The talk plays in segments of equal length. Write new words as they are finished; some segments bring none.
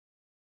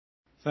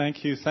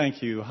Thank you,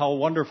 thank you. How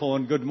wonderful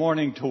and good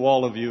morning to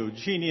all of you.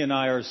 Jeannie and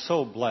I are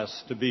so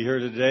blessed to be here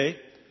today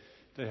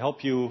to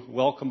help you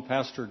welcome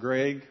Pastor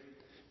Greg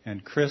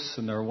and Chris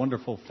and their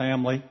wonderful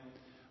family.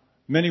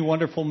 Many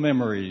wonderful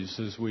memories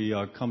as we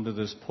come to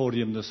this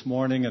podium this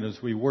morning and as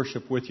we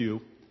worship with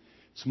you.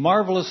 It's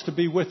marvelous to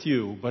be with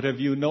you, but have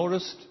you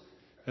noticed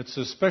it's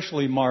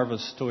especially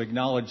marvelous to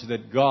acknowledge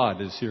that God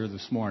is here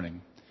this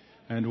morning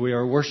and we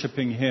are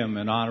worshiping Him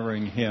and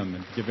honoring Him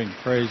and giving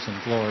praise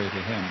and glory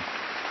to Him.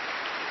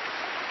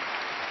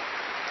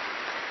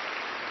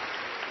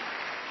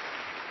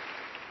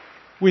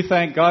 We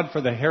thank God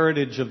for the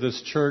heritage of this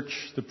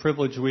church, the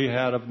privilege we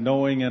had of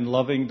knowing and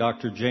loving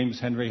Dr. James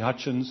Henry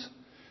Hutchins,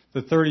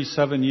 the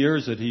 37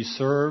 years that he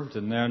served,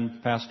 and then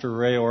Pastor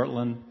Ray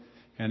Ortlund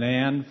and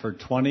Ann for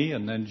 20,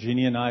 and then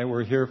Jeannie and I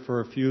were here for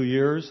a few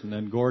years, and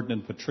then Gordon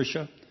and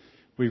Patricia.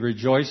 We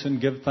rejoice and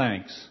give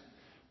thanks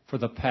for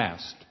the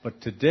past,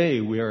 but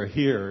today we are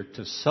here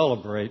to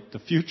celebrate the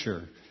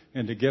future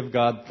and to give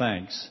God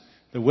thanks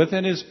that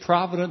within His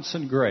providence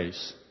and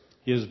grace,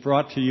 He has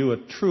brought to you a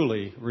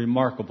truly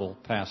remarkable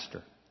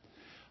pastor.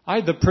 I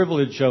had the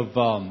privilege of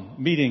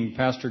meeting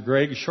Pastor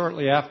Greg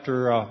shortly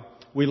after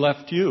we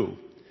left you.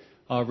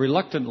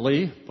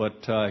 Reluctantly,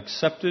 but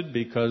accepted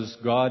because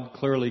God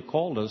clearly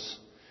called us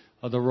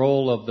the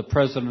role of the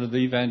president of the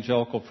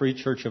Evangelical Free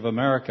Church of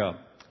America,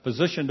 a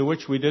position to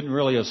which we didn't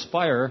really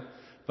aspire,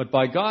 but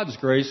by God's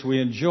grace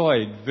we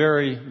enjoyed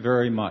very,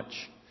 very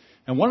much.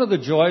 And one of the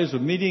joys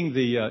of meeting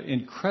the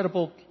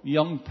incredible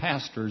young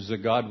pastors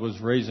that God was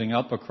raising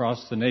up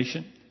across the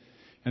nation,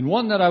 and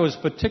one that I was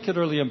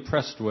particularly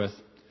impressed with,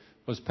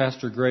 was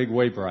Pastor Greg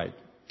Waybright.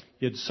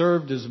 He had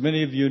served, as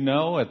many of you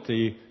know, at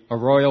the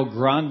Arroyo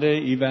Grande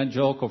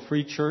Evangelical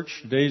Free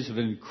Church, days of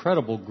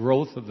incredible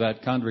growth of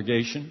that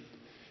congregation,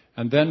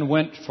 and then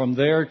went from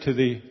there to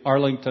the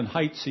Arlington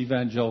Heights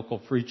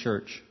Evangelical Free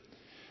Church.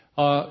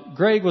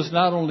 Greg was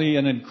not only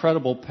an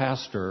incredible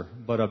pastor,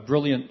 but a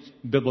brilliant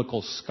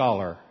biblical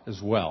scholar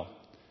as well.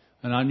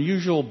 An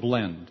unusual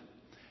blend.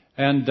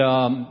 And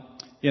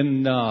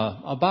in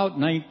about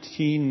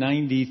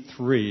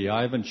 1993,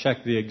 I haven't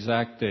checked the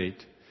exact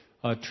date,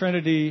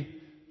 Trinity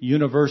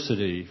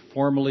University,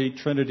 formerly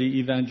Trinity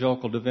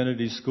Evangelical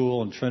Divinity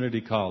School and Trinity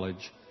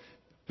College,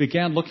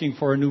 began looking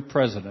for a new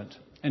president.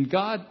 And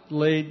God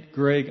laid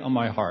Greg on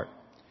my heart.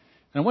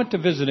 And I went to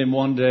visit him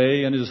one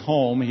day in his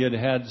home. He had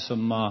had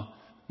some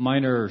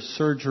minor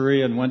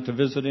surgery and went to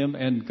visit him.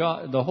 And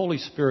God, the Holy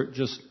Spirit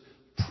just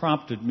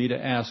prompted me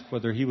to ask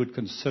whether he would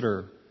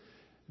consider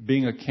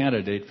being a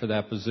candidate for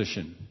that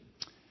position.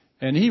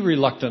 And he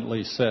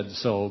reluctantly said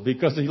so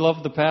because he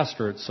loved the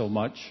pastorate so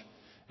much.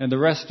 And the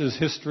rest is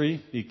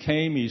history. He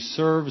came, he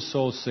served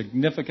so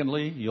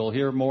significantly. You'll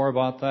hear more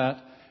about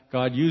that.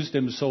 God used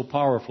him so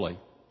powerfully.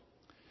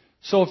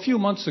 So a few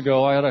months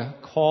ago, I had a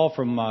call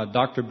from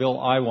Dr. Bill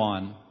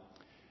Iwan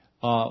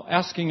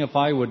asking if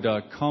I would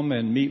come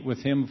and meet with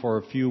him for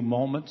a few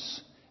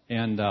moments,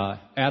 and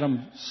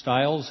Adam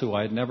Stiles, who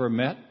I had never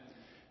met,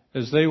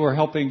 as they were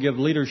helping give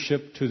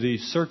leadership to the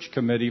search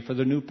committee for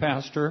the new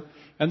pastor.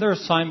 And their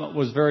assignment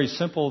was very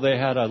simple. They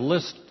had a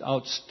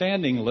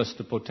outstanding list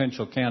of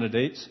potential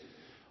candidates.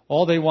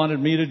 All they wanted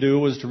me to do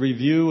was to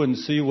review and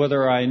see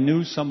whether I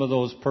knew some of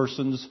those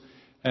persons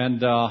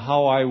and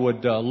how I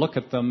would look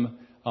at them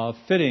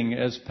fitting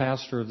as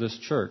pastor of this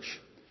church.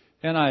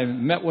 And I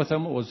met with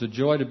him. It was a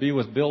joy to be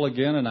with Bill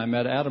again, and I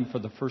met Adam for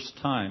the first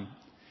time.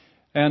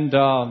 And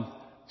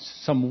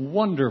some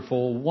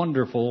wonderful,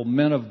 wonderful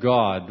men of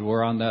God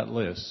were on that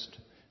list,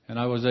 and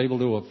I was able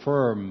to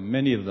affirm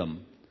many of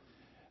them.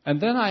 And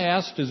then I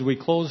asked, as we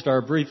closed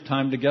our brief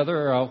time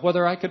together,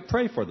 whether I could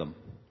pray for them.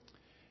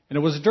 And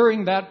it was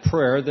during that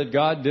prayer that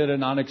God did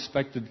an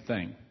unexpected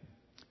thing.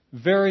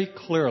 Very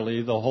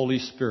clearly, the Holy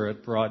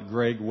Spirit brought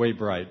Greg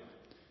Waybright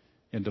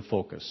into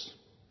focus.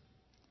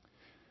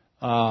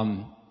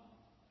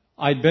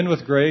 I'd been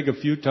with Greg a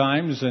few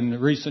times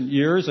in recent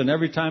years, and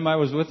every time I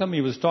was with him,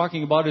 he was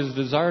talking about his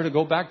desire to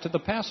go back to the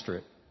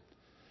pastorate.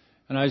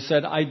 And I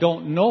said, I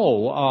don't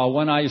know.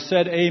 When I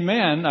said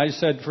amen, I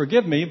said,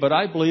 forgive me, but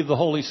I believe the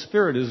Holy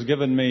Spirit has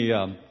given me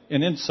an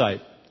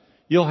insight.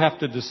 You'll have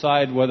to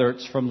decide whether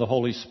it's from the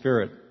Holy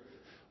Spirit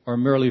or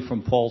merely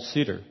from Paul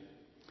Cedar.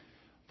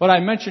 But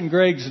I mentioned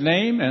Greg's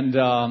name and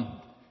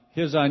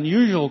his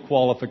unusual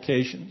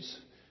qualifications.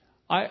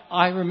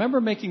 I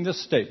remember making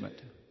this statement.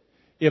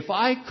 If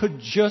I could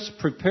just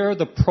prepare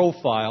the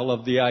profile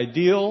of the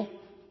ideal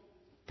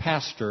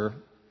pastor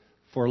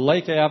for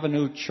Lake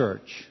Avenue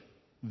Church,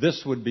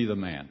 this would be the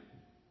man,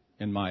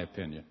 in my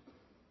opinion.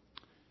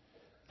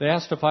 They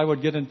asked if I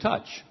would get in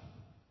touch.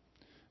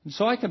 And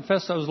so I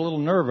confess I was a little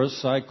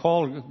nervous. I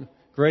called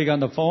Greg on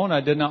the phone.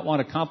 I did not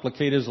want to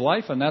complicate his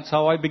life, and that's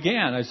how I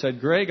began. I said,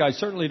 Greg, I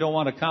certainly don't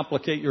want to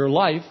complicate your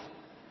life.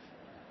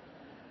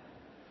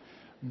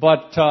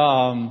 But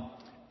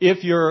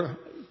if you're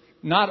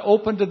not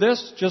open to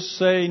this, just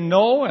say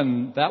no,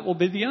 and that will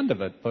be the end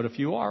of it. But if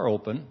you are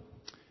open,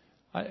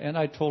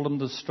 I told him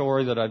the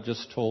story that I've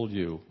just told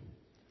you.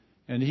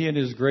 And he, in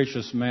his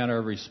gracious manner,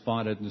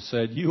 responded and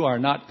said, "You are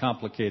not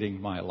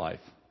complicating my life."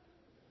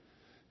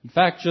 In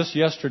fact, just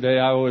yesterday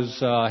I was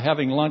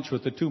having lunch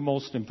with the two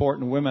most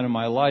important women in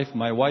my life,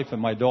 my wife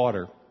and my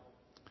daughter.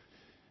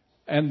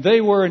 And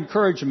they were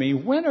encouraging me,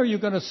 "When are you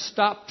going to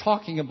stop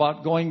talking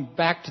about going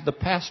back to the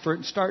pastorate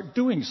and start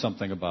doing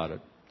something about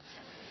it?"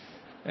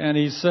 And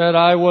he said,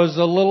 I was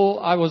a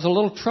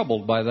little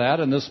troubled by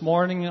that. And this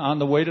morning on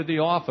the way to the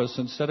office,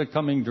 instead of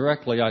coming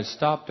directly, I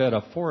stopped at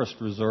a forest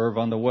reserve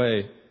on the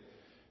way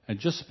and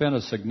just spent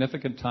a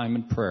significant time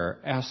in prayer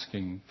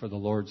asking for the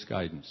Lord's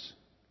guidance.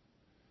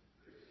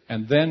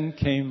 And then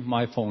came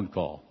my phone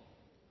call.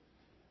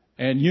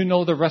 And you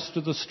know the rest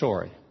of the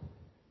story.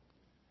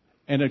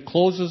 And it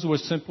closes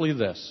with simply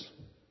this.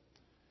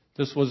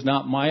 This was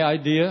not my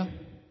idea.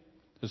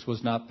 This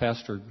was not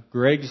Pastor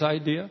Greg's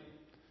idea.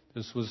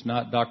 This was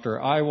not Dr.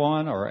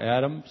 Iwan or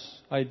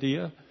Adam's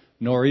idea,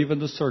 nor even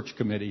the search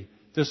committee.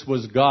 This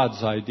was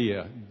God's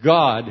idea.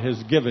 God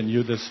has given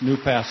you this new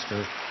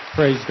pastor.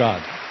 Praise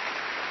God.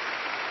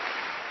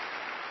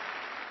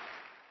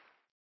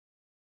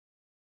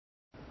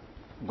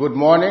 Good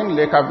morning,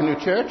 Lake Avenue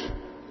Church.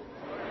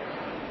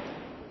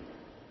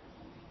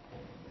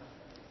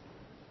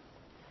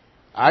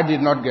 I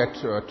did not get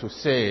to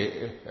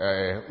say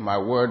my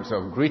words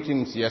of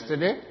greetings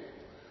yesterday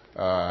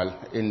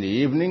in the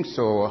evening,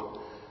 so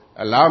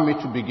allow me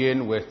to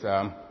begin with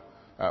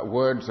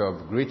words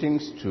of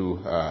greetings to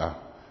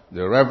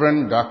the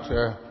Reverend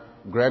Dr.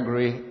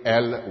 Gregory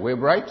L.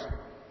 Waybright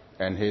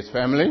and his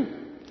family.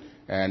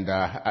 And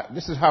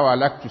this is how I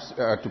like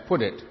to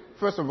put it.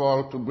 First of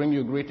all, to bring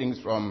you greetings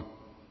from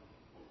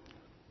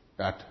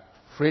that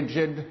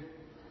frigid,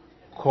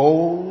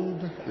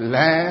 cold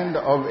land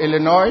of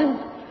Illinois,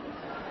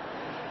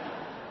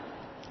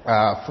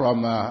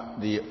 from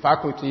the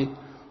faculty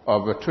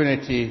of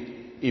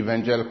Trinity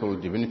Evangelical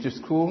Divinity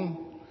School.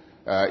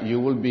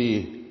 You will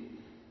be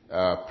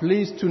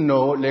pleased to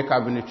know, Lake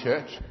Avenue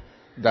Church,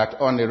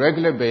 that on a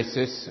regular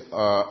basis,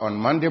 on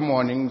Monday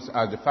mornings,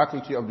 as the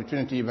faculty of the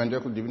Trinity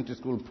Evangelical Divinity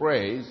School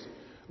prays,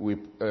 we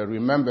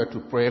remember to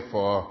pray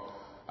for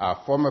our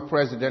former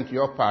president,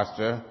 your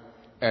pastor,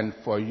 and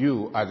for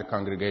you as a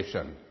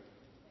congregation.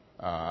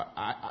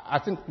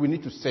 I think we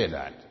need to say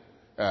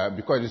that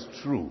because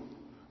it's true.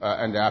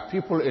 And there are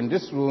people in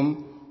this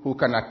room who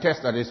can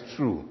attest that it's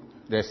true.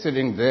 They're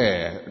sitting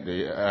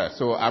there.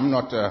 So I'm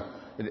not,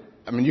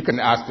 you can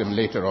ask them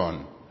later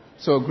on.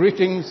 So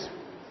greetings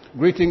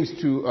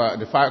to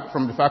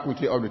from the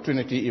faculty of the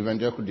Trinity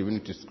Evangelical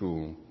Divinity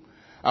School.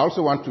 I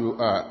also want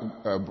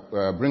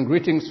to bring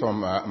greetings from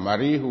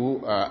Marie,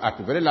 who at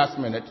the very last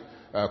minute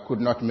could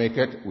not make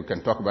it. We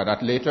can talk about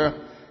that later,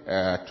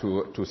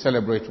 to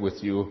celebrate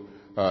with you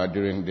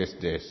during this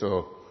day.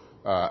 So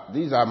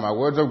these are my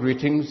words of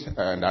greetings,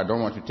 and I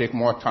don't want to take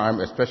more time,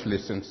 especially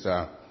since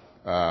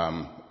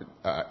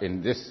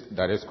in this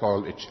that is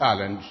called a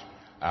challenge,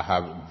 I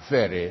have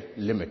very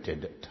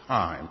limited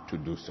time to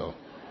do so.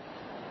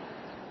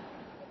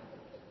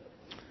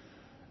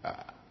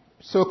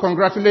 So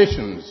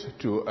congratulations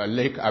to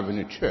Lake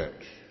Avenue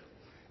Church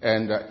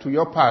and to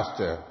your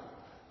pastor,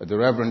 the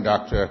Reverend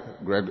Dr.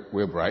 Greg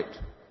Waybright.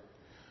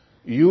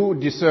 You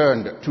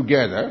discerned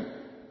together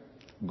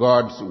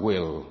God's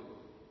will,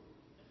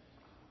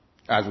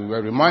 as we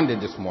were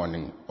reminded this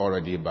morning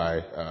already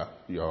by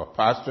your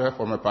pastor,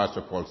 former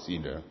Pastor Paul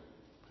Cedar.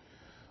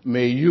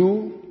 May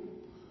you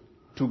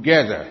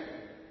together,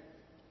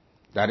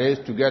 that is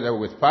together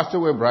with Pastor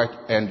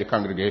Waybright and the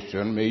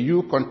congregation, may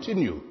you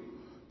continue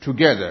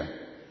together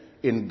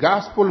in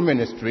gospel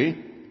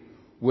ministry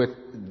with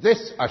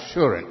this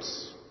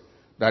assurance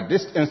that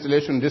this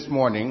installation this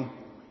morning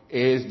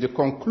is the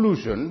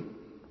conclusion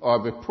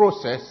of a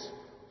process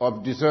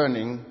of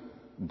discerning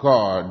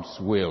God's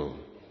will.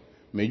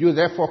 May you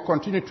therefore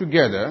continue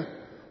together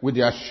with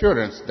the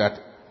assurance that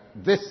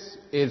this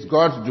is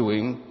God's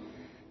doing,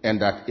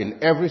 and that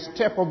in every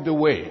step of the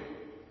way,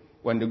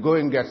 when the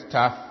going gets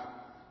tough,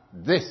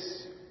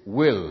 this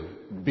will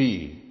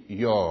be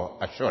your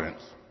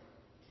assurance.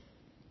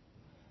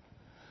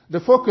 The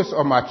focus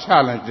of my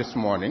challenge this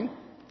morning,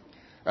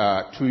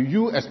 to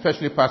you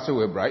especially, Pastor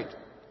Waybright,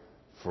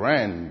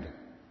 friend,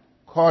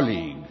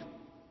 colleague,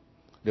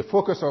 the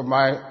focus of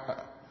my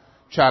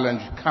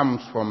challenge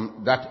comes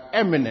from that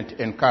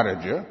eminent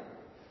encourager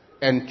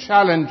and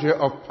challenger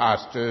of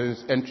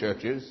pastors and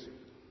churches,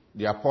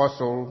 the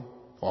Apostle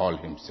Paul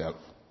himself.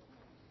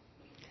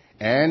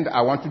 And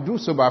I want to do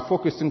so by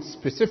focusing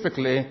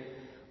specifically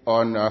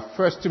on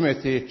 1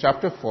 Timothy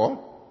chapter 4,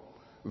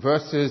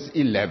 verses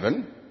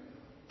 11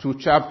 to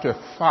chapter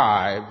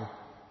 5,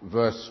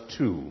 verse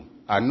 2.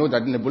 I know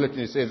that in the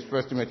bulletin it says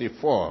 1 Timothy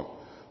 4,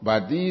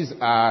 but these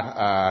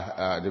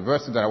are the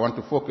verses that I want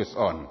to focus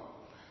on.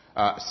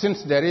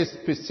 Since there is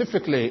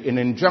specifically an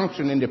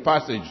injunction in the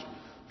passage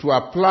to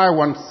apply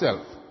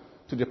oneself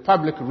to the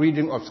public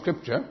reading of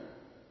Scripture,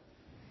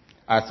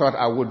 I thought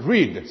I would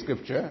read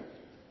Scripture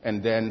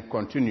and then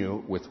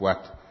continue with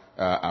what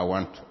I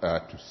want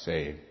to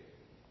say.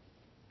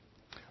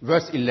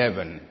 Verse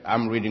 11,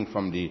 I'm reading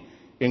from the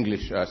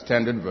English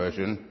Standard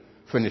Version,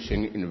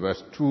 finishing in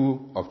verse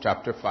 2 of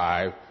chapter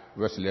 5,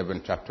 verse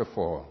 11, chapter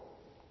 4.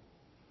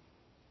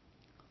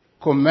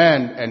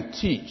 Command and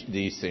teach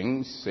these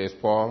things, says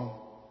Paul.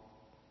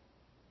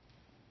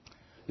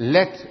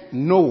 Let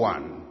no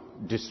one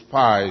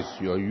despise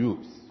your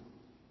youth,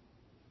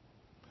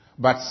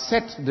 but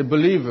set the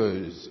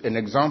believers an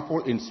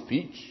example in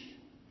speech,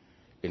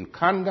 in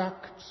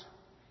conduct,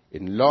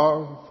 in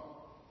love,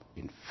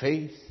 in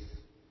faith,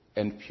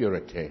 and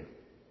purity.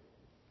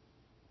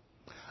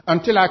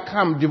 Until I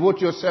come, devote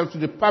yourself to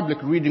the public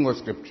reading of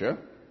Scripture,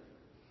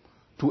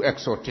 to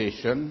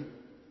exhortation,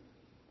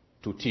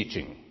 to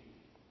teaching.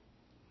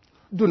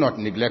 Do not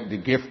neglect the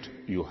gift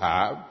you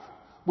have,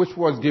 which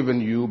was given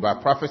you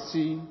by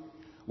prophecy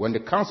when the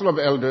council of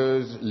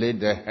elders laid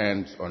their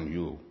hands on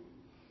you.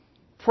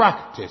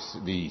 Practice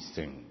these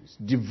things.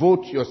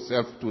 Devote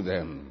yourself to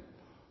them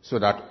so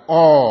that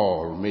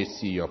all may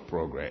see your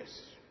progress.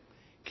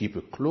 Keep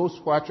a close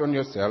watch on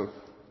yourself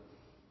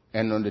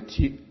and on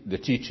the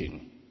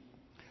teaching.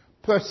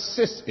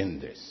 Persist in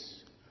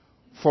this,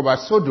 for by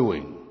so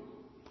doing,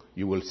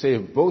 you will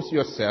save both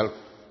yourself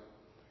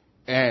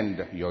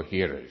and your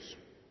hearers.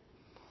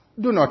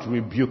 Do not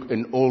rebuke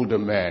an older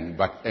man,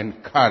 but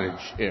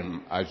encourage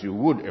him as you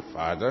would a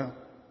father.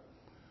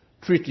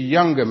 Treat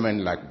younger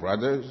men like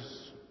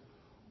brothers,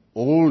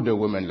 older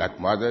women like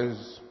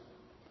mothers,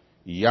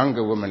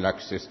 younger women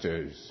like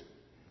sisters,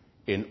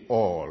 in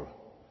all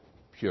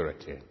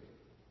purity.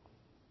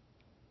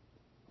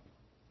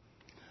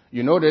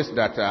 You notice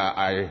that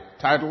I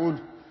titled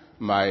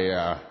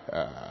my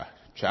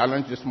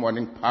challenge this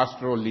morning,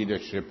 Pastoral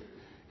Leadership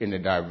in a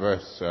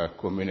Diverse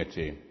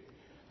Community.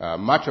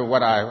 Much of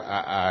what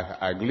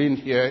I gleaned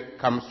here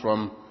comes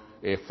from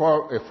a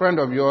friend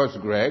of yours,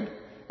 Greg,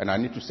 and I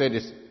need to say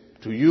this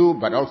to you,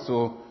 but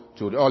also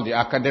to all the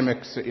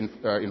academics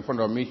in front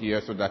of me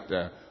here, so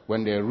that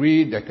when they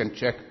read, they can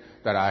check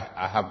that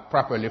I have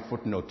properly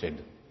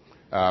footnoted.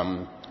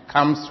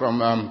 Comes from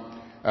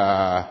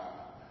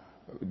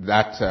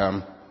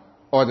that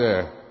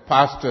other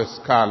pastor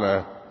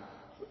scholar,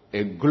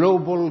 a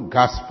global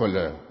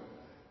gospeler,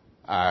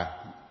 I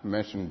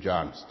mentioned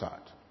John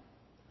Stott,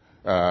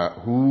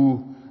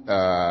 who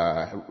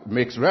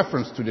makes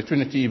reference to the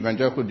Trinity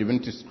Evangelical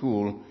Divinity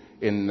School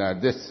in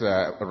this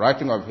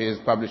writing of his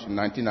published in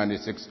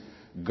 1996,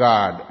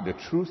 God, the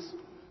Truth,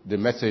 the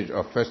Message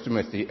of 1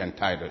 Timothy and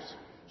Titus.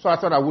 So I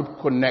thought I would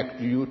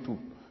connect you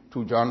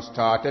to John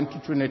Stott and to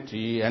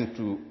Trinity and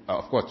to,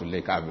 of course, to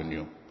Lake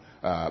Avenue.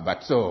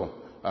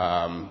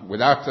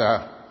 Without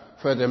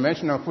further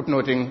mention or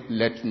footnoting,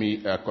 let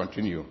me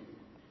continue.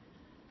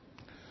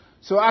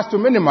 So as to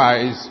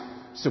minimize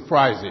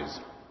surprises,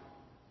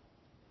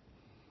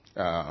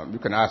 you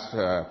can ask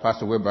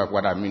Pastor Weber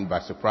what I mean by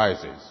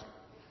surprises.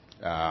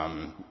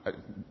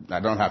 I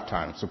don't have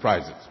time.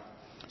 Surprises.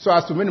 So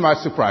as to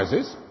minimize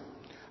surprises,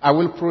 I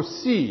will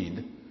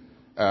proceed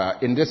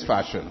in this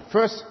fashion.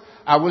 First,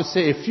 I will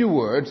say a few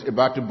words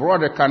about the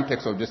broader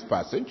context of this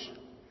passage.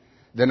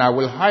 Then I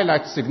will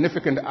highlight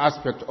significant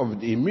aspects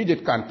of the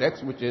immediate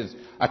context, which is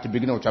at the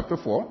beginning of chapter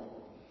 4.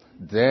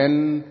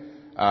 Then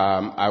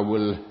I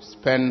will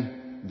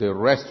spend the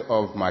rest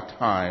of my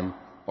time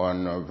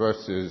on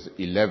verses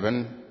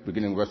 11,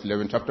 beginning verse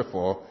 11, chapter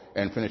 4,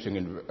 and finishing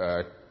in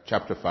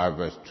chapter 5,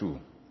 verse 2.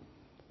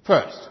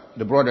 First,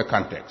 the broader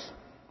context.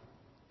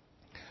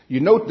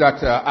 You note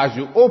that as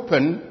you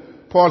open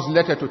Paul's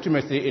letter to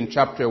Timothy in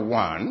chapter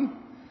 1,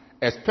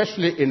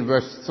 especially in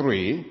verse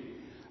 3,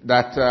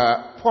 that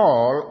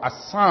Paul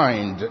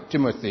assigned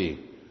Timothy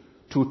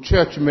to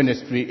church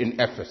ministry in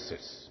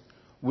Ephesus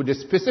with a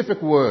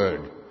specific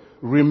word,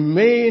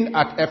 remain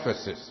at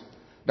Ephesus,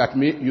 that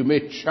you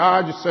may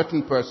charge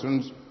certain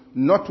persons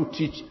not to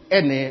teach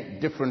any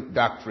different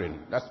doctrine.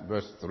 That's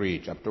verse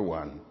 3, chapter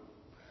 1.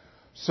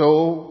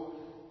 So,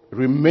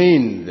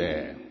 remain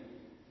there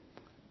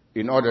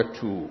in order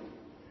to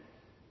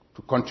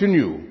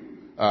continue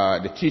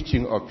the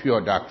teaching of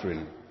pure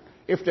doctrine.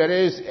 If there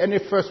is any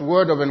first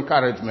word of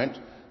encouragement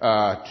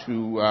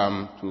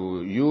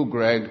to you,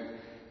 Greg,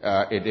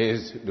 it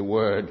is the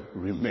word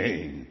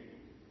remain.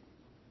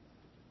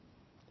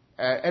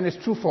 And it's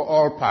true for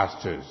all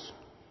pastors.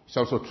 It's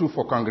also true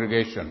for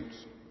congregations.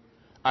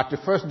 At the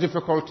first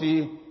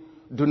difficulty,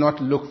 do not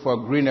look for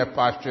greener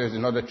pastures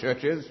in other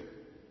churches.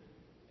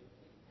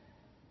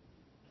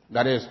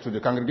 That is, to the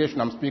congregation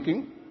I'm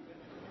speaking.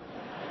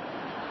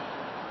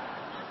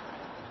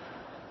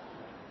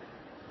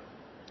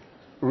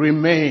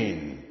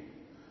 Remain.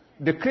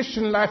 The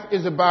Christian life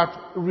is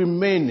about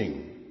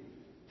remaining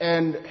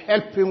and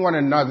helping one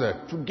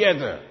another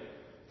together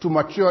to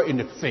mature in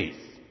the faith.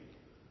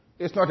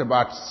 It's not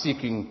about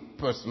seeking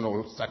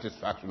personal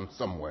satisfaction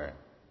somewhere.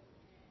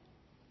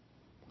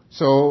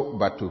 So,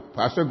 but to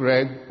Pastor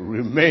Greg,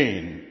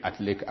 remain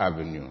at Lake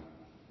Avenue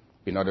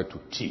in order to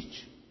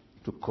teach,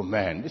 to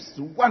command. This is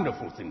a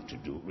wonderful thing to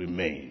do,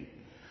 remain.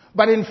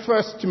 But in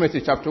 1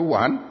 Timothy chapter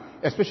 1,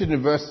 especially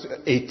in verse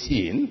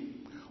 18,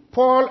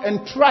 Paul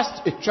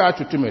entrusts a charge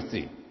to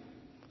Timothy.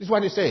 This is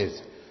what he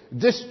says.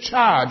 This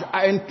charge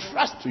I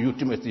entrust to you,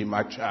 Timothy,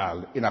 my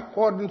child, in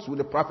accordance with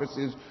the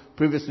prophecies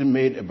previously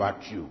made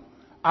about you.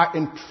 I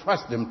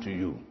entrust them to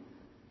you.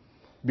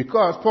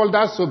 Because Paul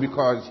does so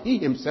because he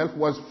himself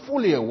was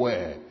fully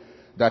aware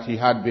that he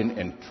had been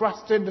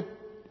entrusted,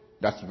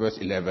 that's verse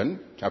 11,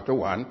 chapter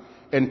 1,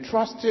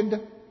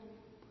 entrusted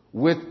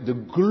with the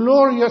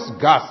glorious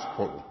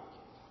gospel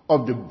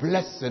of the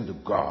blessed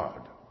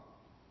God.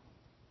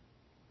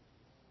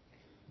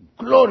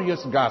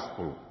 Glorious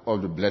gospel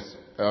of the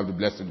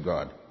blessed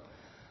God.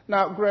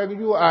 Now, Greg,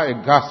 you are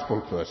a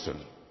gospel person.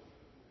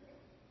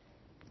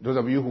 Those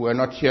of you who were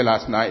not here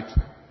last night,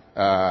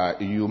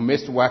 you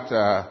missed what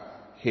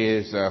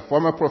his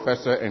former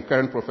professor and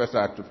current professor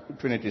at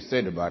Trinity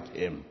said about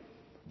him.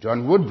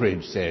 John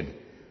Woodbridge said,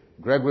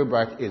 Greg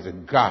Wheelbright is a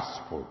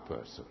gospel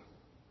person.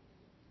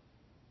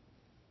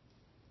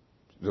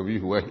 Those of you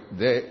who were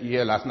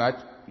here last night,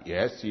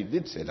 yes, he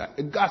did say that,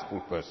 a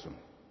gospel person.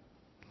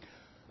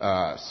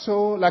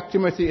 So, like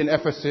Timothy in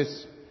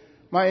Ephesus,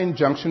 my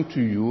injunction to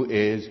you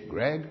is,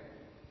 Greg,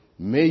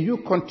 may you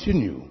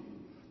continue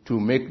to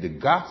make the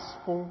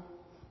gospel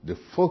the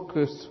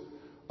focus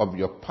of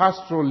your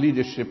pastoral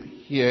leadership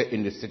here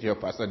in the city of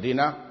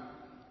Pasadena,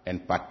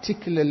 and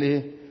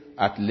particularly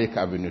at Lake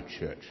Avenue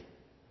Church.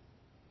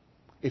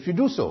 If you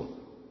do so,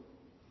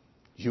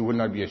 you will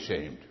not be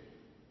ashamed.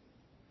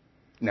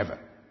 Never.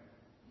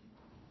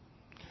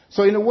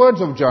 So in the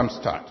words of John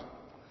Stott,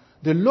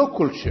 the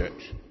local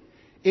church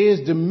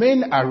is the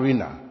main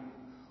arena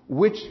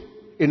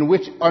in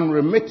which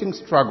unremitting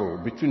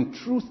struggle between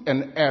truth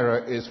and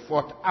error is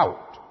fought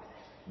out.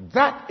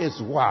 That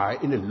is why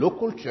in a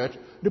local church,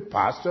 the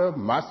pastor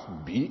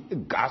must be a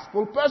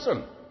gospel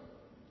person.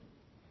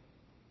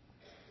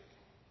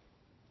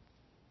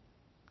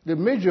 The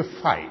major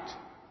fight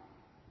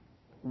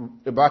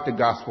about the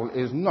gospel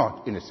is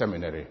not in a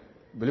seminary,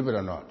 believe it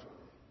or not.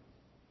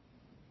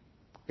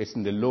 It's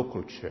in the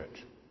local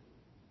church.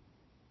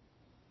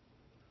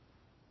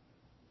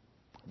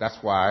 That's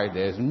why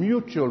there's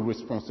mutual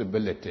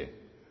responsibility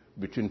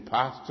between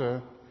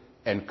pastor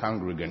and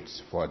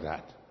congregants for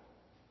that.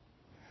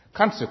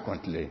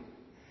 Consequently,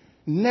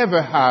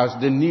 never has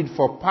the need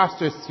for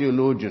pastors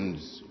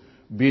theologians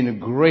been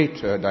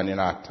greater than in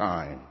our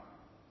time.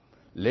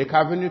 Lake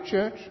Avenue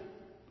Church,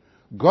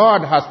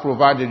 God has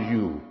provided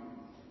you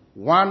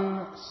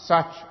one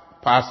such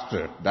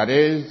pastor, that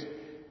is,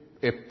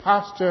 a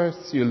pastor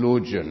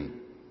theologian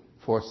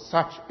for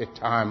such a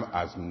time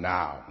as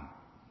now.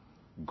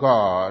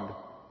 God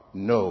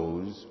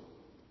knows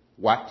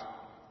what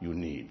you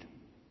need.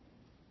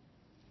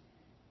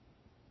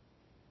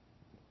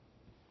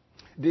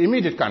 The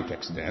immediate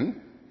context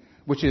then,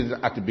 which is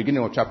at the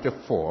beginning of chapter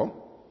 4,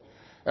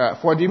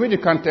 for the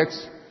immediate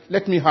context,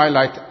 let me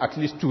highlight at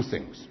least two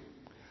things.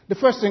 The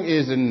first thing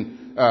is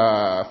in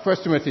 1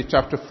 Timothy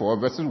chapter 4,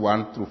 verses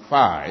 1 through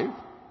 5,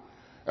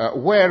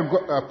 where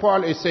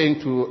Paul is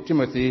saying to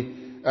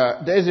Timothy,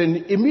 there is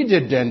an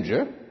immediate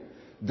danger,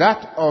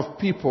 that of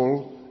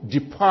people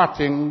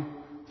departing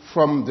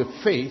from the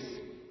faith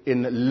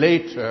in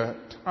later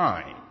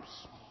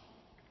times.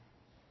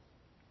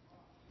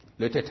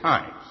 Later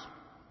times.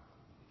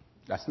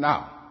 That's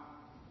now.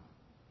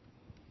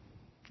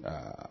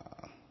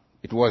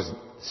 It was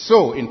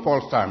so in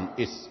Paul's time.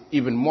 It's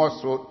even more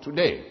so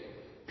today.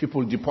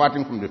 People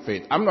departing from the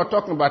faith. I'm not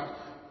talking about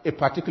a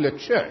particular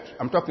church.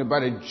 I'm talking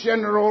about a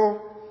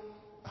general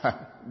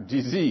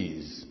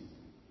disease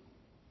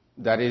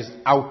that is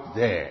out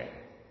there.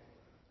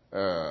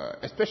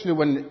 Especially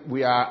when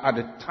we are at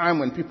a time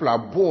when people are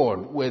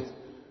bored with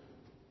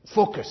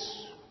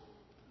focus.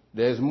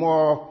 There's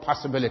more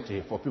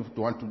possibility for people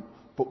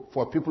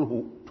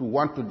to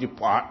want to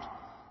depart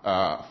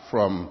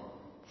from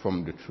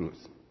the truth.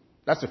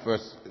 That's the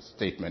first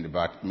statement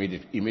about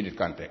immediate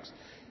context.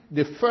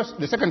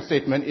 The second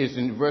statement is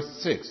in verse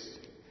 6,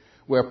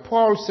 where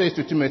Paul says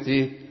to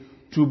Timothy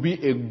to be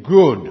a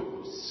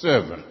good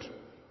servant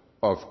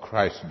of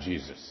Christ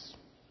Jesus.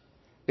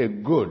 A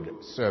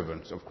good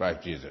servant of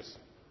Christ Jesus.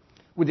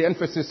 With the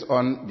emphasis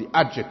on the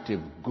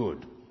adjective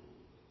good.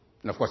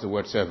 And of course the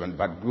word servant,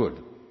 but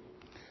good.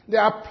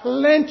 There are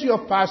plenty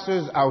of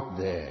pastors out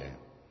there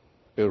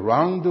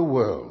around the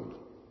world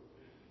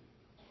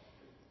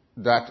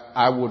that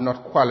I would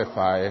not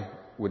qualify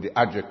with the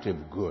adjective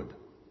good.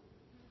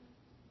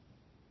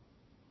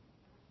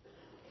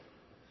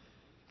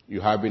 You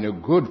have been a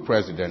good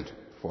president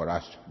for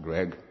us,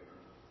 Greg.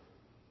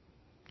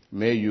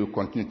 May you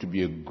continue to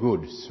be a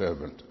good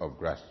servant of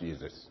Christ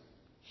Jesus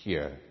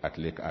here at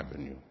Lake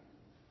Avenue.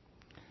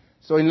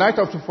 So in light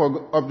of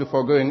the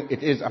foregoing,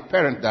 it is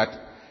apparent that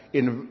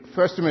in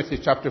 1 Timothy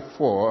chapter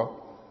 4,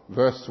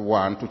 verse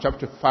 1 to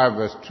chapter 5,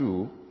 verse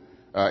 2,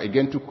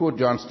 again to quote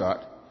John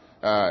Stott,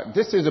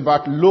 this is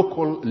about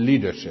local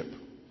leadership.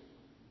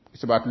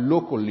 It's about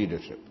local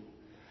leadership.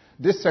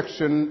 This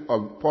section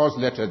of Paul's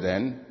letter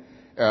then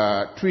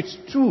treats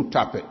two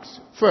topics.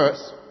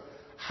 First,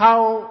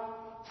 how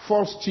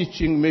false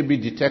teaching may be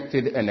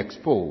detected and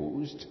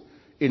exposed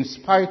in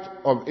spite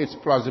of its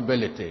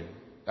plausibility.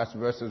 That's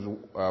verses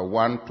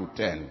 1 to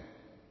 10.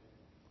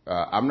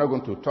 I'm not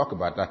going to talk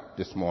about that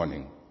this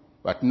morning,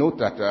 but note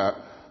that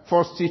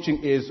false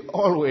teaching is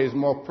always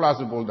more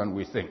plausible than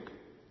we think.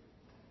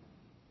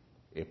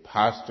 A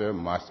pastor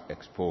must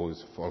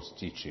expose false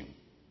teaching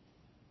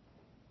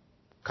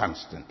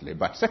constantly.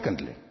 But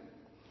secondly,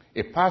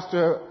 a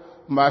pastor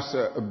must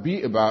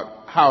be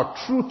about how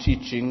true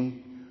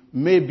teaching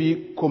may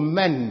be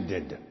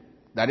commended.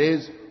 That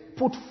is,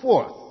 put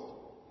forth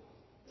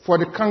for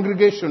the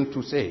congregation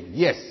to say,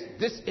 yes,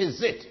 this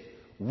is it.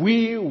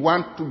 We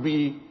want to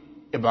be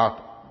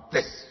about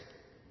this.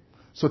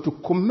 So to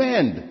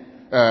commend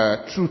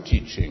true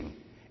teaching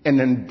and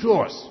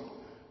endorse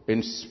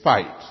in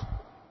spite,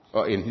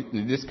 or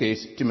in this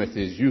case,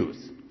 Timothy's youth.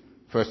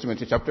 1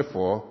 Timothy chapter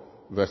 4,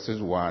 verses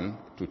 1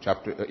 to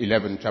chapter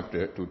 11,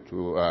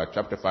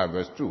 chapter 5,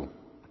 verse 2.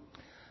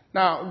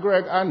 Now,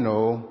 Greg, I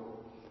know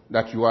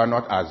that you are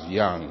not as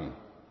young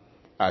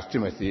as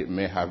Timothy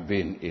may have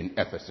been in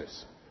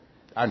Ephesus.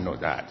 I know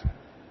that.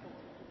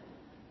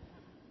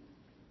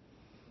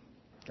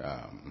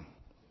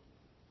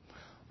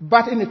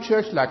 But in a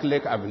church like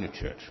Lake Avenue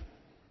Church,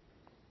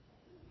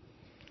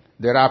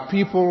 there are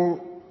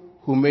people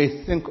who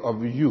may think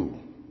of you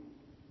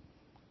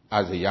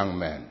as a young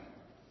man.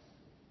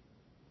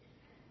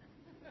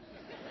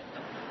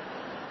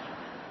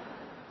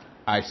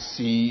 I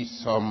see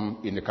some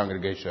in the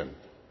congregation.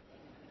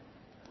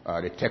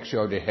 The texture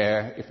of the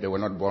hair, if they were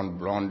not born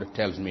blonde,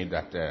 tells me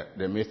that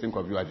they may think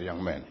of you as a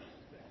young man.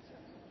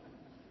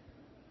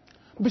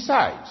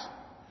 Besides,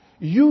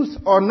 youth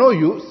or no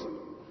youth,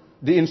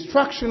 the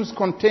instructions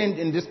contained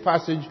in this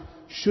passage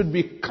should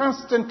be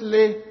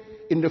constantly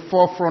in the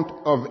forefront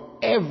of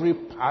every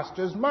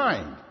pastor's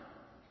mind.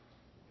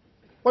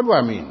 What do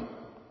I mean?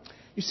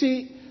 You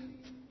see,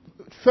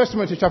 1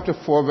 Timothy chapter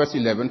 4, verse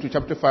 11 to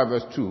chapter 5,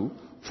 verse 2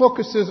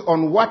 focuses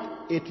on what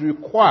it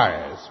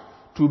requires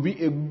to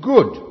be a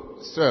good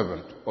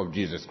servant of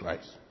Jesus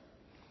Christ,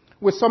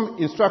 with some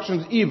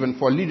instructions even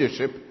for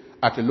leadership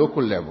at a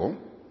local level.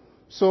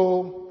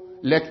 So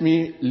let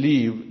me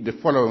leave the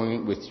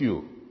following with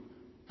you.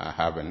 I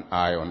have an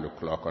eye on the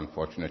clock,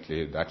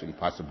 unfortunately, that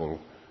impossible,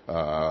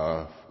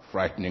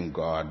 frightening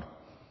God.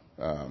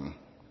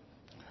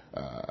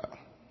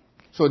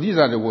 So these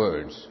are the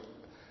words.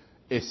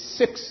 A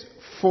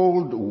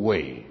six-fold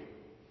way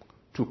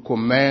to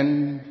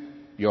commend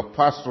your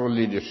pastoral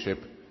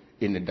leadership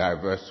in a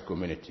diverse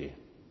community.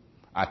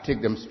 I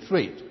take them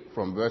straight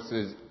from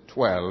verses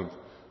 12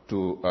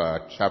 to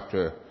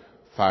chapter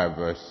 5,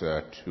 verse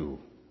 2.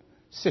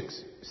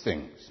 6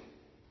 things.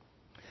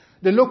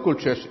 The local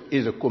church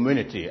is a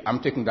community. I'm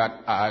taking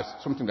that as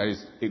something that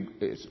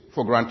is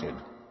for granted.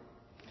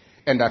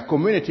 And that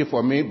community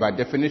for me, by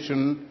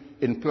definition,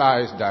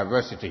 implies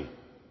diversity.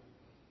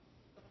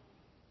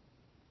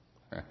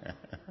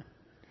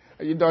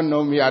 You don't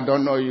know me, I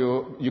don't know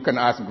you. You can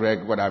ask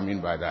Greg what I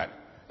mean by that.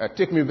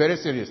 Take me very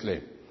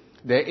seriously.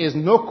 There is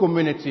no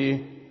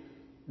community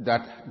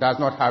that does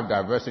not have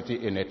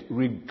diversity in it,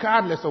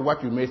 regardless of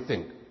what you may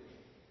think.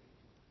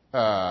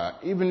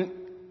 Even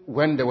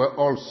when they were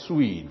all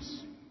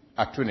Swedes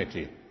at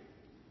Trinity.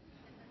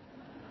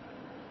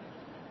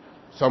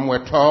 Some were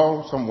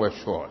tall, some were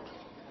short.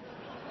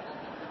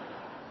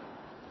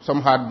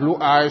 Some had blue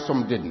eyes,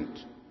 some didn't.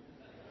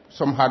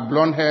 Some had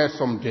blonde hair,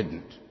 some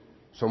didn't.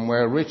 Some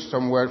were rich,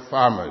 some were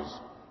farmers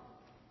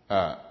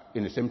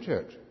in the same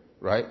church,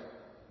 right?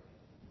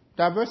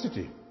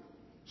 Diversity.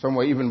 Some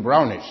were even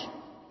brownish.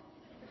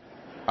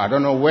 I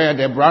don't know where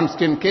their brown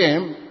skin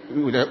came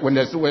when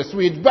they were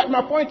Swedes, but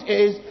my point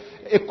is,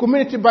 a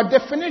community by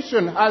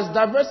definition has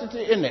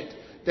diversity in it.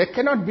 There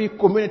cannot be a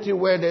community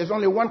where there is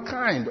only one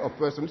kind of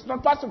person. It's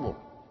not possible.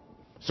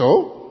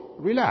 So,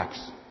 relax.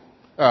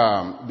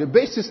 The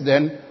basis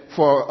then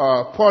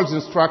for Paul's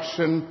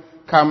instruction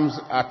comes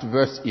at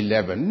verse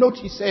 11. Note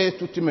he says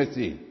to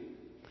Timothy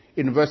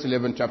in verse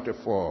 11 chapter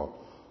 4,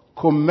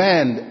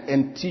 command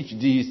and teach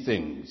these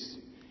things.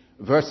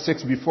 Verse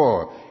 6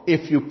 before,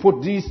 if you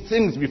put these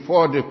things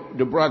before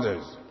the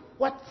brothers.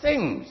 What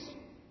things?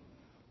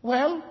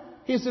 Well,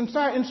 his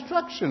entire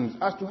instructions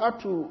as to how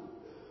to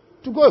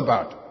go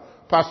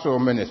about pastoral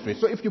ministry.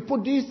 So if you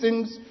put these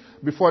things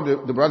before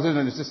the brothers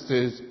and the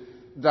sisters,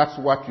 that's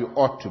what you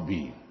ought to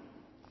be.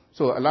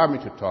 So allow me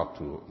to talk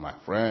to my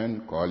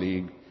friend,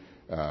 colleague,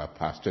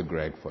 Pastor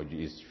Greg for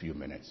these few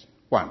minutes.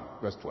 1,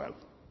 verse 12.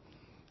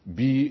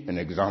 Be an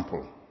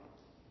example.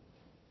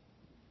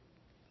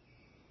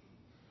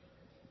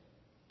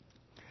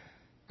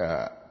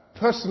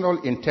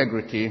 Personal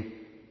integrity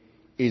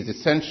is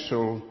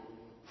essential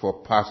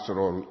for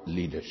pastoral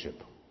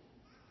leadership.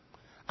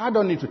 I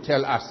don't need to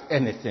tell us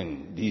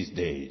anything these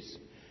days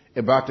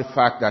about the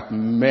fact that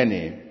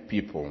many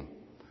people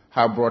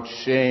have brought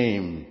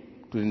shame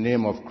to the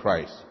name of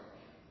Christ,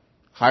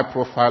 high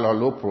profile or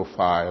low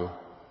profile,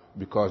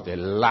 because they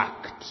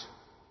lacked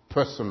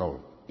personal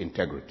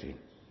integrity.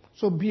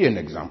 So be an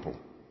example.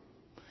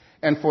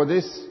 And for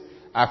this,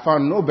 I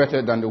found no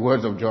better than the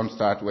words of John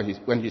Stott when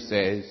he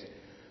says,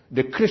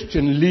 the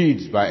Christian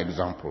leads by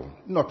example,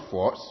 not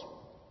force,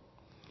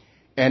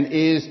 and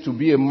is to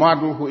be a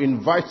model who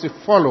invites a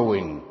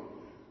following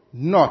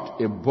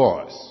not a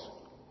boss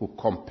who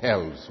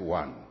compels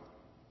one.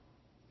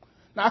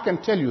 Now, I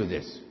can tell you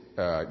this,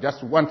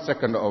 just 1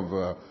 second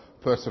of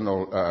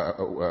personal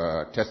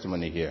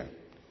testimony here.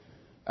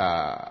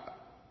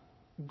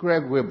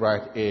 Greg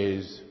Waybright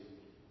is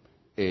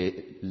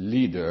a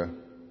leader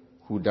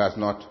who does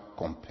not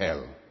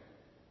compel.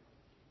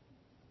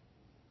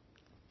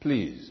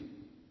 Please,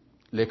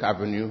 Lake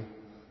Avenue,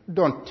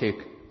 don't take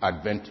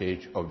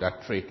advantage of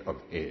that trait of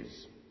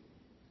his.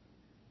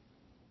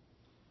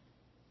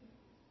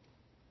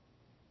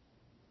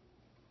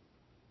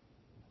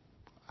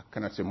 I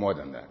cannot say more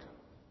than that.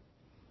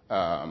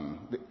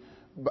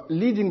 But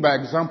leading by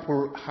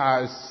example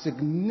has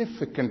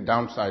significant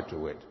downside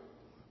to it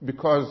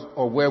because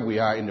of where we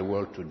are in the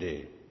world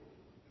today.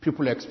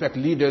 People expect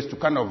leaders to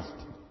kind of,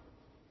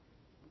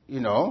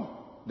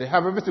 they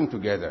have everything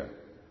together.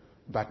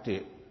 But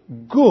a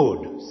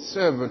good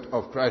servant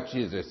of Christ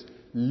Jesus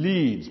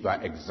leads by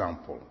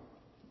example.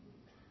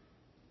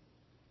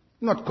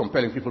 Not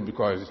compelling people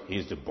because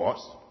he's the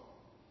boss.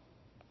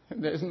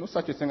 There is no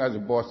such a thing as a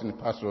boss in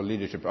pastoral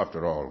leadership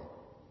after all.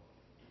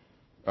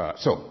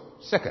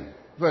 Second,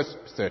 verse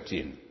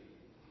 13.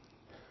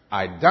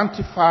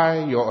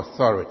 Identify your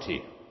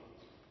authority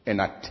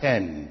and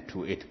attend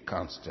to it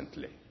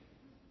constantly.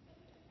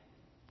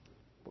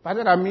 By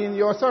that I mean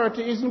your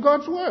authority is in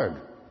God's Word.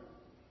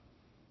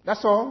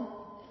 That's all.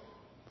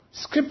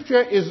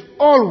 Scripture is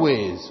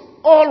always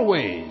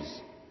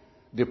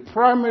the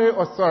primary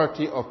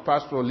authority of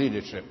pastoral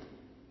leadership.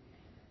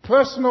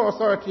 Personal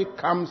authority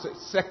comes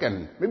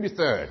second, maybe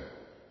third.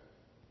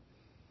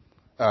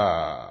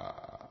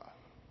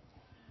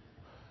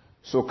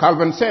 So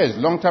Calvin says,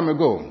 long time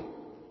ago,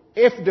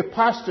 if the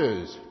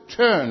pastors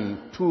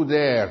turn to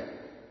their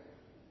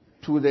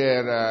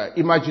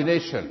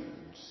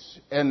imaginations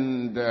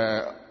and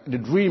the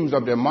dreams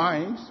of their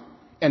minds,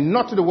 and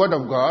not to the Word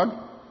of God,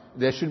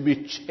 they should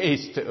be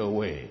chased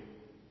away.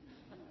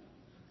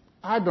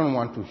 I don't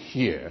want to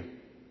hear,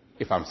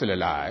 if I'm still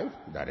alive,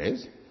 that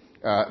is,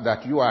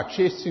 that you are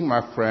chasing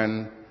my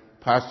friend,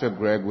 Pastor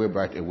Greg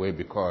Waybright, away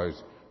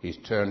because he's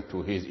turned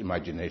to his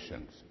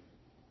imaginations.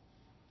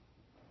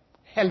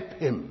 Help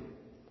him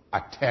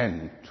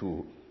attend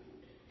to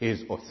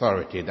his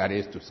authority, that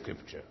is, to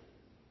Scripture.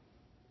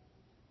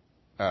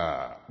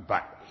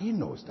 But he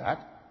knows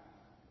that.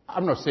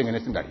 I'm not saying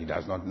anything that he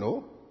does not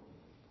know.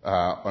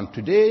 On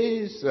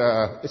today's,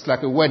 it's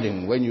like a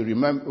wedding when you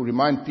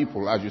remind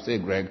people, as you say,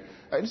 Greg,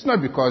 it's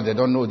not because they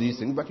don't know these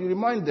things, but you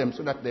remind them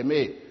so that they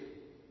may,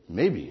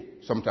 maybe,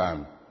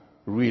 sometime,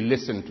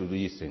 re-listen to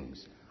these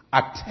things.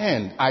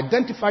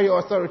 Identify your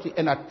authority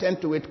and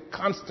attend to it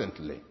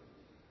constantly.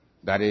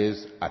 That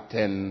is,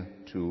 attend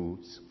to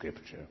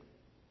Scripture.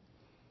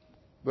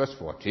 Verse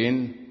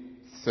 14,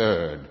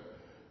 third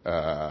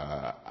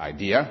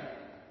idea.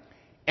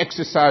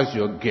 Exercise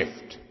your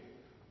gift.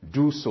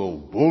 Do so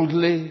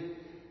boldly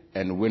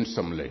and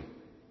winsomely.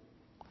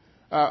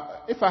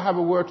 If I have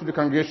a word to the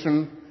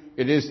congregation,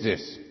 it is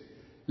this.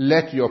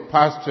 Let your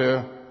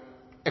pastor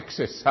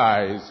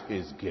exercise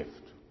his gift.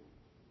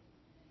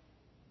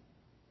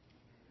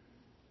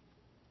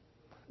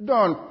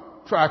 Don't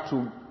try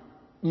to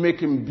make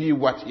him be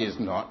what he is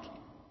not.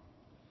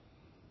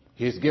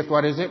 His gift,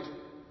 what is it?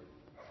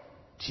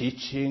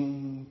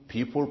 Teaching,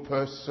 people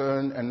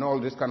person, and all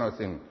this kind of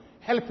thing.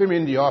 Help him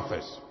in the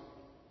office.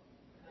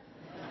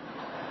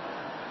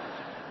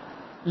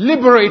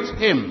 Liberate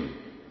him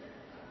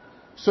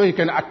so he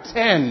can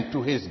attend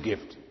to his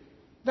gift.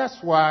 That's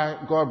why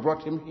God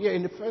brought him here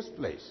in the first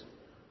place.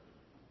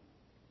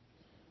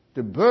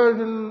 The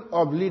burden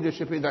of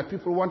leadership is that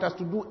people want us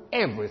to do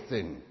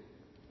everything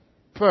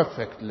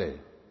perfectly.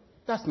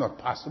 That's not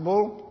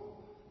possible.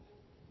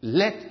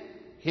 Let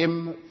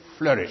him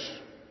flourish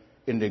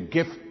in the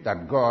gift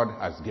that God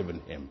has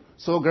given him.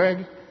 So,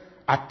 Greg,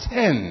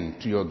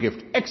 attend to your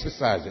gift.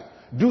 Exercise it.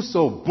 Do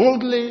so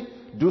boldly.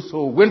 Do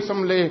so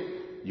winsomely.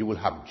 You will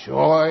have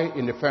joy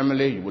in the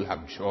family. You will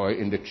have joy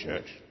in the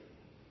church.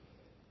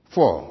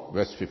 4,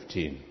 verse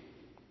 15.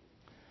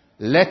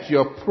 Let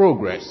your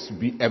progress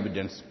be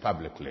evidenced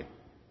publicly.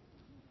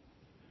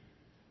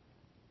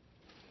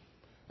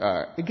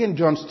 Again,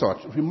 John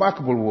Stott,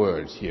 remarkable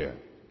words here.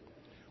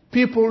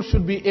 People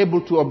should be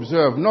able to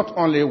observe not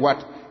only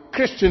what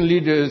Christian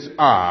leaders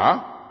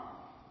are,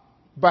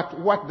 but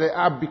what they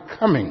are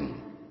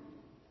becoming,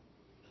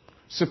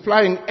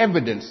 supplying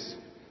evidence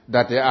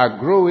that they are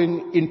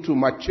growing into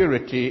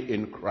maturity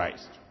in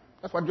Christ.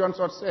 That's what John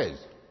Stott says.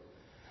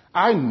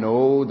 I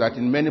know that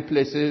in many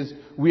places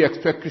we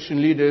expect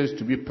Christian leaders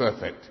to be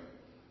perfect.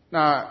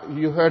 Now,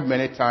 you heard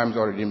many times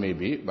already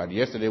maybe, but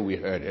yesterday we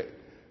heard it.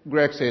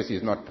 Greg says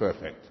he's not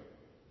perfect.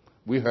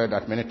 We heard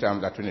that many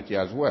times at Trinity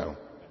as well.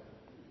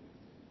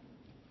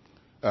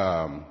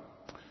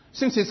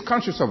 Since he's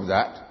conscious of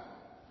that,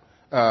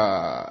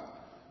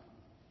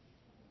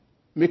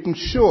 making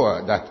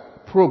sure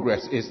that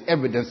progress is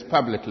evidenced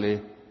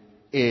publicly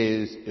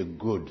is a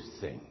good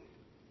thing.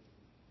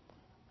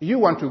 You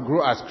want to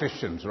grow as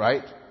Christians,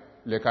 right?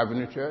 Lake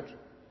Avenue Church?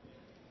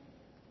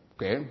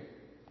 Okay.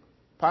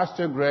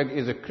 Pastor Greg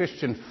is a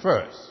Christian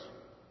first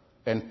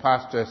and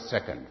pastor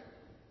second.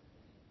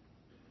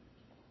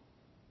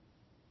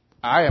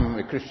 I am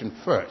a Christian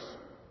first,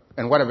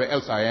 and whatever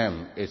else I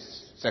am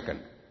is second.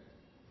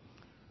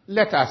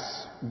 Let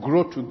us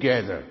grow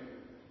together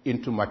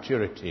into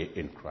maturity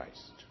in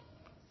Christ.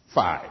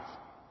 5,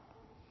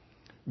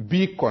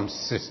 be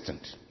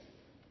consistent.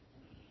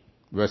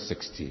 Verse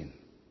 16.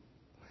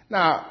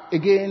 Now,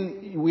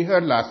 again, we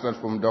heard last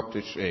night from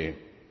Dr. Shea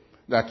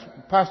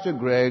that Pastor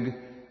Greg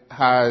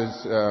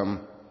has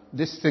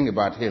this thing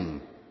about him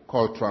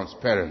called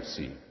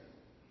transparency.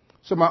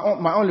 So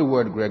my only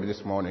word, Greg,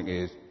 this morning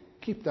is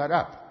keep that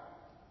up.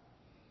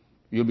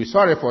 You'll be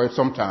sorry for it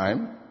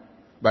sometime,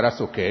 but that's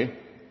okay.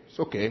 It's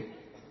okay.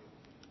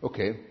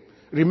 Okay.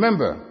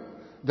 Remember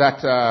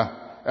that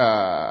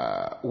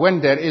when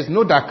there is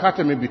no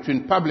dichotomy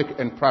between public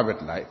and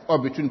private life,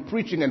 or between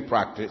preaching and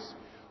practice,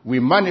 we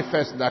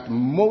manifest that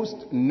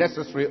most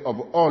necessary of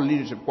all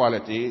leadership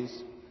qualities,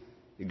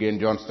 again,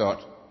 John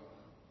Stott,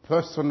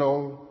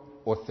 personal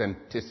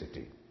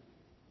authenticity.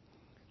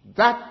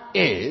 That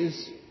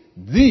is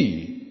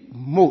the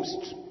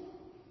most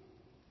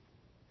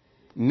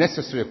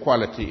necessary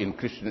quality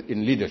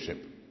in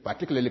leadership,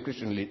 particularly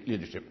Christian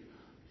leadership,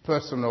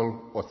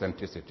 personal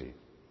authenticity.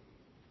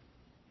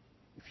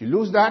 If you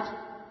lose that,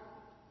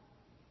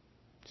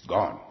 it's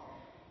gone.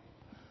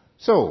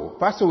 So,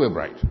 Pastor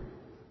Wheelbright,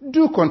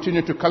 do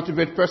continue to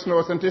cultivate personal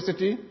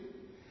authenticity,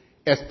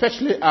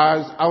 especially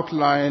as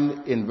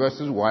outlined in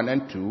verses 1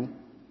 and 2,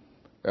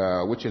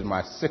 which is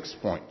my 6th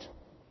point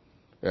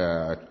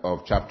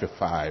of chapter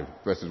 5,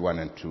 verses 1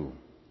 and 2.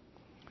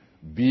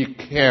 Be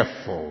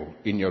careful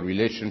in your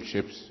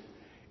relationships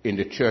in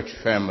the church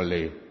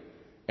family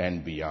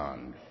and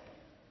beyond.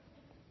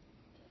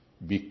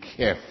 Be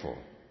careful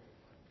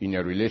in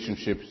your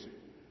relationships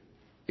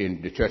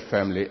in the church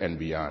family and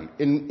beyond.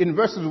 In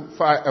verses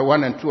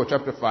 1 and 2 of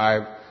chapter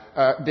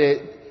 5,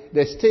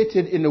 they're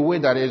stated in a way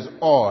that is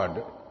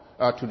odd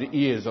to the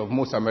ears of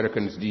most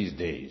Americans these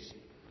days.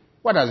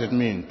 What does it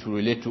mean to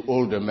relate to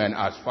older men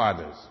as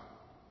fathers,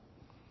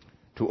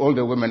 to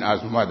older women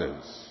as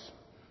mothers,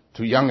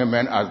 to younger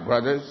men as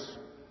brothers,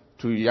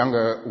 to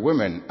younger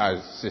women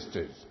as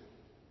sisters?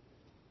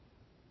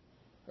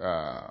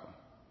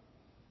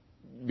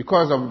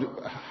 Because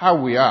of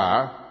how we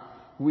are,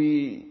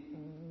 we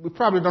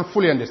probably don't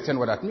fully understand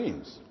what that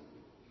means.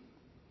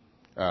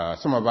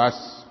 Some of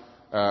us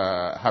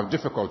have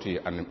difficulty,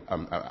 and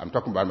I'm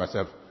talking about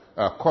myself,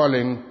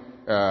 calling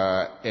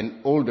an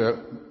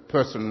older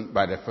person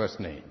by their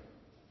first name.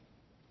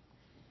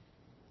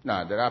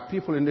 Now, there are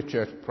people in the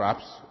church,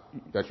 perhaps,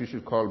 that you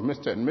should call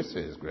Mr. and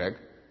Mrs. Greg.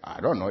 I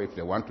don't know if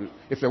they want to.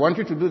 If they want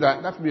you to do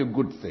that, that would be a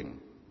good thing.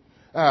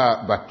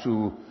 But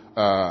to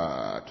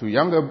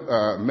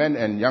younger men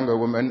and younger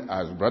women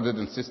as brothers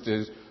and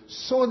sisters,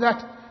 so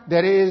that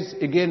there is,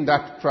 again,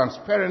 that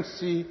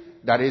transparency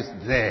that is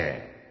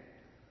there.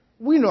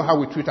 We know how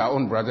we treat our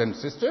own brother and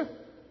sister.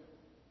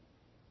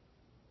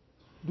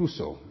 Do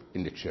so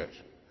in the church.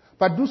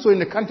 But do so in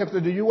the context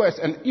of the U.S.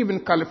 and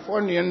even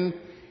Californian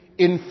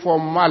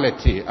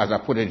informality, as I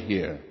put it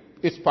here.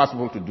 It's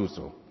possible to do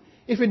so.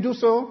 If you do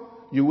so,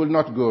 you will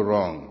not go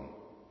wrong.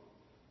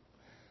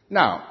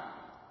 Now,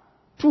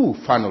 2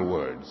 final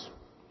words.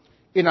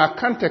 In our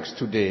context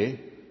today,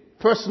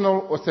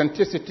 personal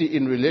authenticity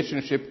in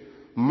relationship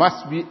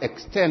must be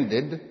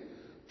extended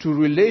to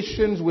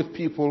relations with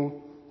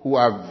people who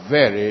are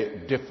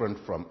very different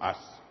from us.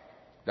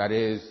 That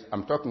is,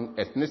 I'm talking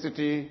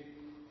ethnicity,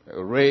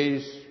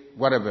 race,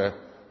 whatever,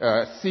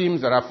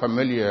 themes that are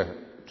familiar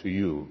to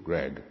you,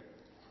 Greg.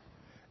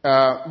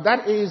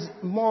 That is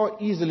more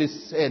easily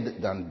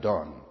said than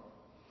done.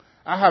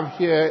 I have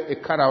here a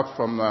cutout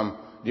from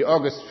the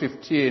August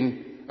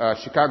 15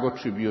 Chicago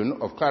Tribune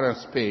of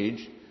Clarence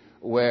Page,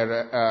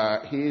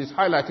 where he is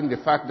highlighting the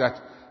fact that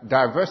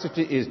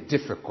diversity is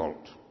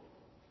difficult.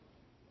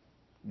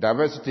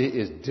 Diversity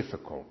is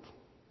difficult.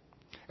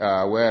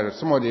 Where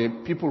some of the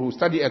people who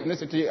study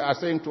ethnicity are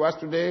saying to us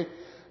today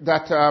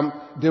that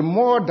the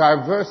more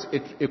diverse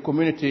a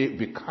community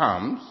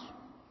becomes,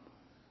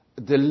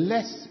 the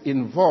less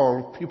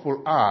involved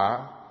people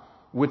are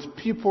with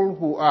people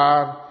who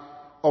are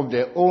of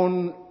their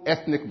own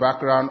ethnic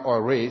background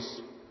or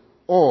race,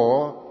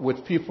 or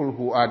with people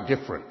who are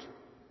different.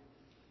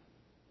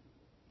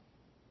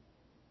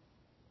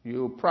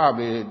 You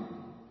probably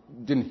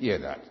didn't hear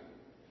that.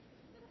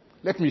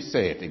 Let me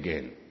say it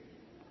again.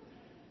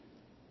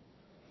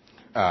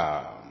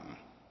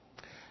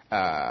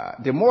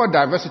 The more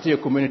diversity a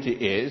community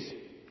is,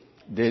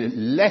 the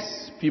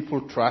less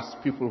people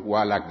trust people who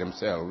are like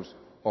themselves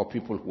or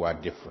people who are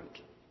different.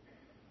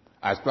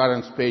 As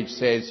Clarence Page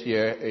says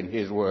here in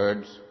his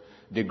words,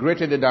 the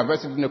greater the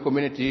diversity in a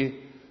community,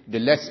 the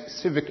less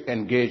civic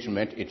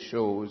engagement it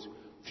shows.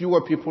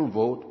 Fewer people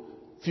vote,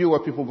 fewer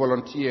people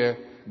volunteer,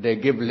 they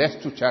give less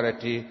to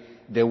charity,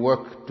 they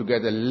work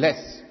together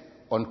less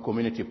on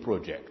community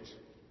projects.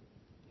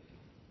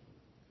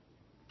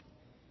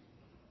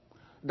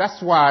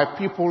 That's why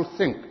people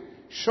think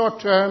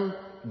short-term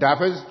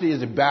diversity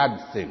is a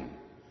bad thing.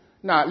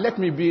 Now,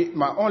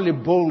 my only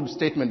bold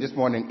statement this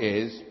morning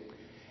is,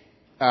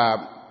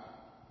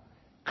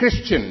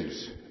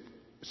 Christians,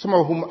 some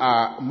of whom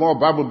are more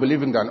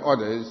Bible-believing than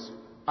others,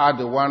 are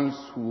the ones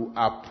who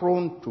are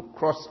prone to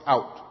cross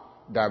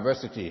out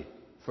diversity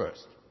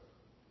first.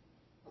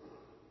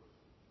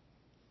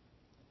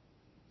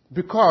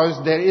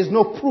 Because there is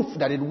no proof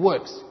that it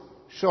works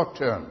short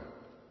term.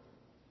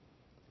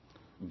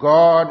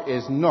 God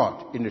is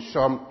not in the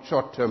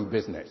short-term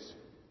business.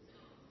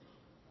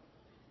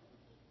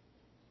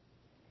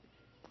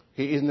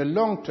 He is in the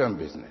long-term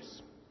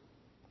business.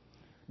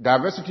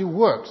 Diversity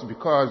works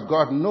because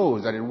God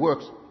knows that it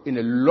works in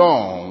a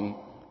long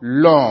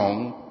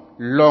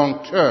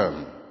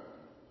term.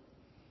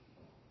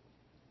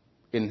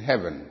 In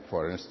heaven,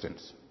 for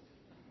instance.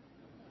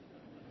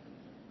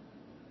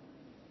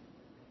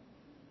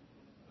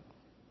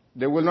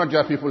 There will not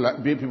just be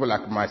people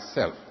like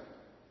myself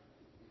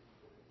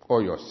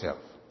or yourself.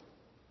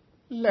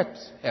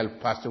 Let's help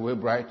Pastor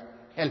Waybright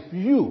help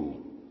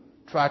you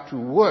try to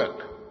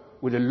work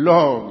with a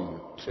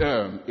long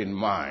term in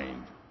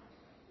mind.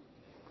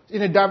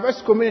 In a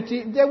diverse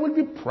community, there will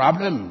be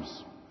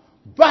problems.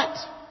 But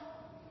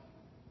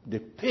the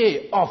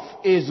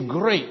payoff is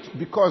great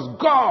because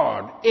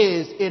God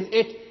is in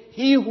it.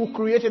 He who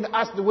created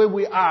us the way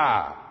we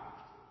are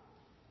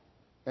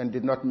and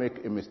did not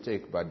make a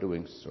mistake by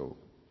doing so.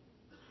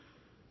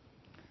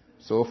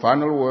 So,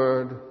 final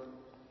word.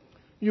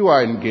 You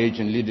are engaged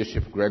in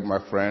leadership, Greg, my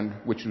friend,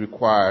 which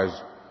requires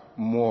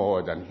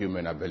more than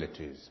human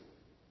abilities.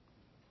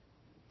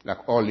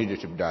 Like all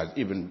leadership does,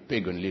 even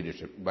pagan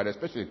leadership, but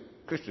especially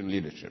Christian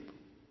leadership.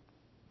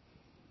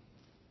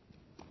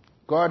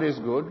 God is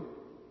good.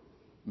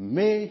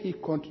 May He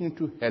continue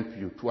to help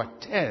you to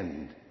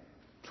attend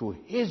to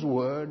His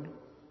word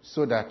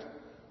so that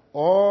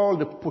all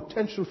the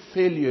potential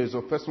failures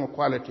of personal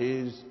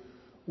qualities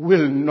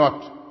will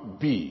not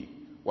be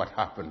what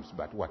happens,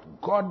 but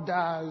what God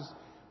does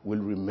will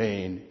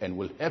remain and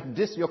will help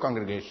this, your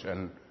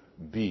congregation,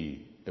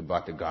 be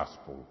about the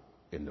gospel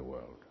in the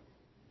world.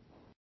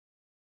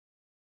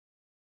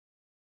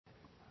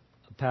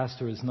 A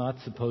pastor is not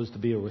supposed to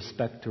be a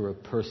respecter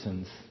of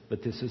persons,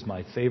 but this is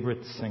my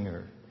favorite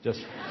singer.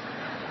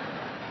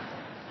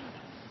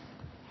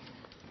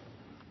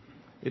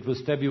 It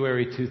was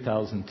February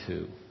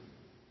 2002,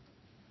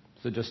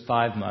 so just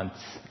 5 months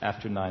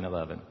after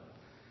 9/11.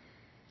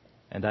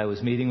 And I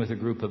was meeting with a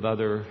group of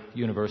other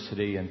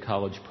university and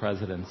college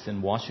presidents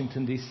in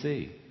Washington,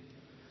 D.C.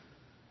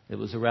 It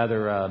was a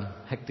rather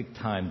hectic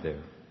time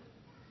there.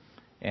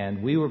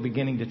 And we were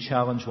beginning to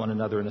challenge one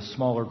another in a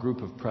smaller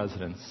group of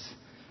presidents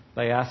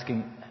by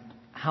asking,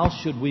 how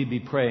should we be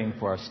praying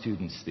for our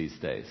students these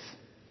days?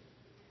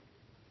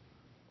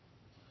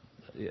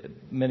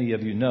 Many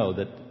of you know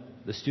that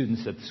the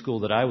students at the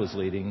school that I was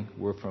leading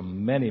were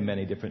from many,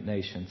 many different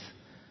nations.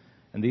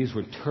 And these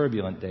were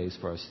turbulent days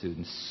for our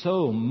students.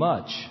 So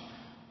much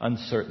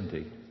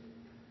uncertainty.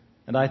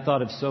 And I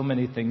thought of so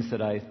many things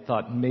that I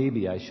thought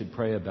maybe I should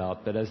pray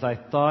about. But as I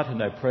thought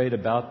and I prayed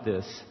about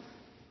this,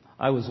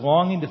 I was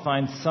longing to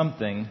find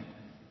something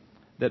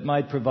that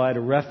might provide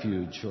a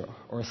refuge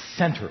or a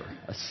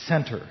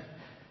center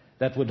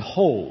that would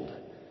hold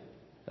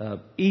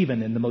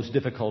even in the most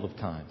difficult of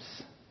times.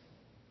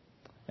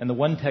 And the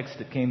one text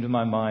that came to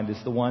my mind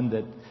is the one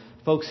that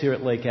folks here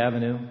at Lake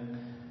Avenue,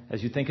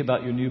 as you think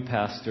about your new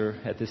pastor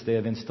at this day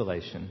of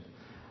installation,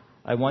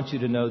 I want you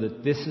to know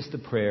that this is the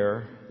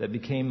prayer that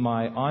became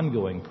my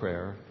ongoing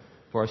prayer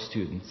for our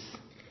students.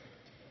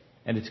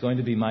 And it's going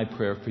to be my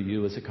prayer for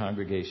you as a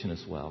congregation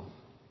as well.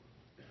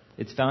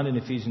 It's found in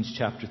Ephesians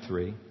chapter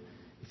 3.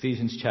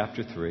 Ephesians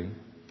chapter 3.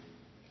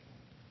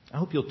 I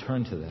hope you'll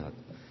turn to that.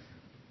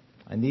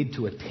 I need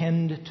to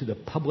attend to the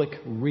public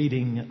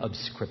reading of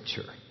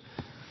Scripture.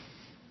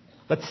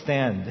 Let's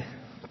stand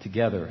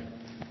together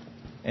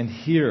and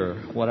hear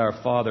what our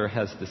Father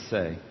has to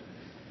say.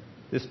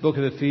 This book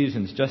of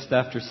Ephesians, just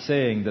after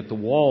saying that the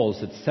walls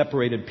that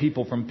separated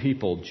people from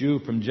people, Jew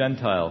from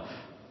Gentile,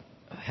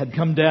 had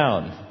come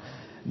down,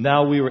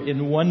 now we were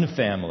in one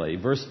family.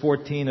 Verse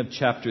 14 of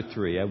chapter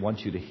 3, I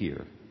want you to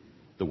hear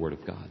the Word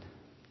of God.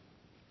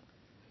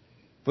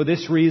 For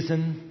this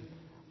reason,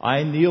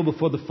 I kneel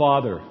before the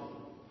Father,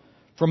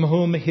 from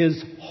whom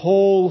His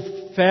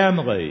whole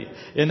family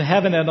in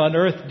heaven and on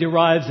earth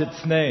derives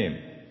its name.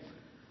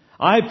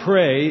 I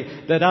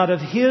pray that out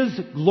of His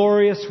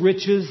glorious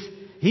riches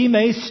He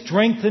may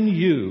strengthen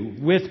you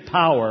with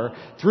power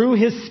through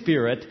His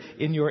Spirit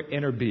in your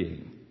inner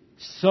being,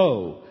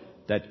 so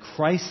that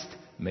Christ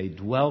may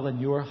dwell in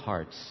your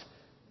hearts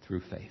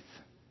through faith.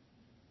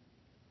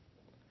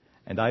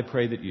 And I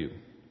pray that you,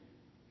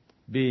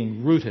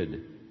 being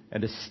rooted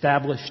and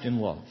established in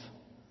love,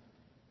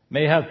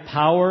 may have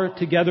power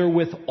together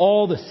with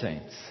all the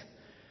saints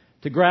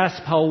to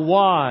grasp how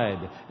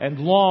wide and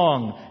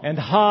long and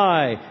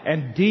high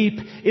and deep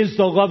is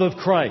the love of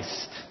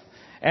Christ,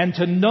 and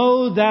to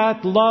know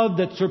that love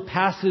that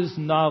surpasses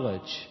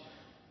knowledge,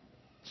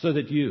 so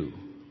that you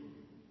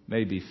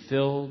may be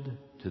filled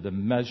to the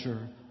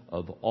measure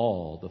of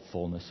all the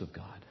fullness of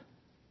God.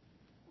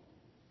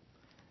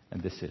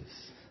 And this is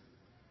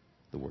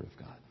the Word of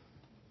God.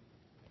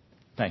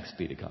 Thanks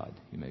be to God.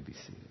 You may be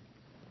seated.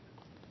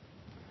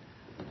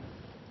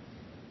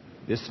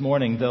 This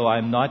morning, though,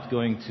 I'm not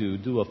going to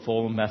do a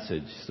full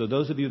message. So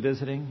those of you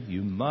visiting,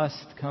 you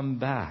must come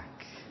back.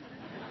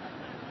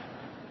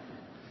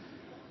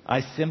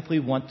 I simply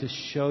want to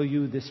show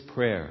you this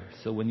prayer.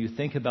 So when you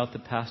think about the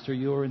pastor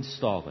you are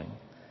installing,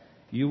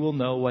 you will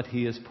know what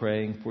he is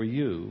praying for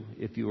you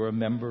if you are a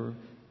member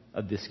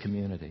of this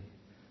community.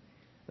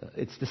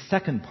 It's the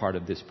second part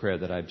of this prayer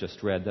that I've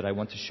just read that I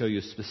want to show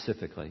you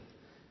specifically.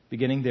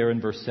 Beginning there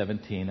in verse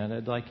 17, and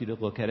I'd like you to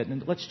look at it.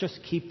 And let's just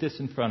keep this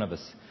in front of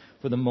us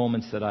for the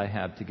moments that I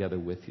have together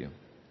with you.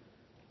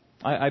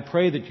 I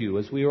pray that you,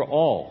 as we are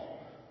all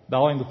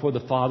bowing before the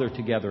Father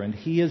together, and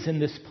He is in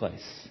this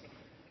place,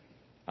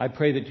 I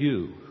pray that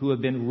you, who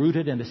have been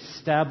rooted and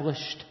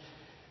established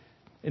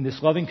in this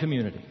loving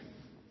community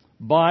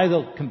by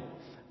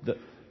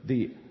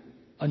the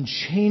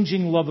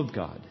unchanging love of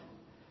God,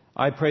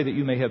 I pray that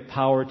you may have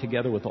power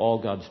together with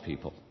all God's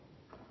people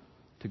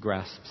to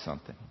grasp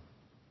something.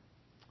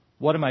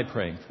 What am I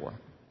praying for?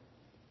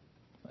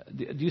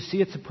 Do you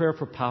see it's a prayer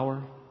for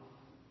power?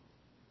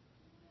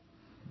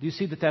 Do you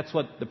see that that's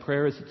what the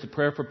prayer is? It's a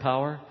prayer for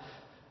power?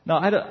 Now,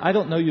 I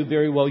don't know you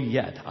very well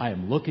yet. I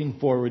am looking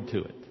forward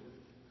to it.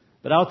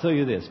 But I'll tell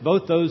you this.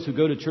 Both those who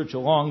go to church a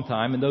long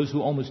time and those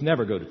who almost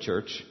never go to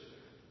church,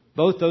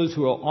 both those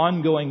who are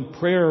ongoing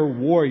prayer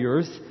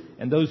warriors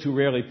and those who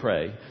rarely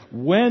pray,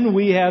 when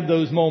we have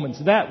those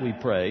moments that we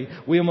pray,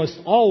 we almost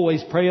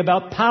always pray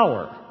about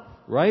power,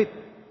 right?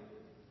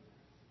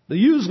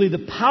 Usually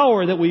the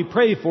power that we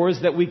pray for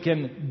is that we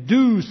can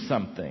do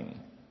something.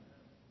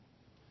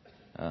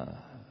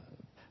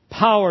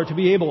 Power to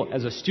be able,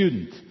 as a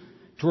student,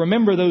 to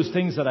remember those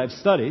things that I've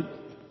studied,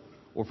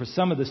 or for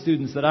some of the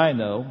students that I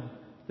know,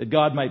 that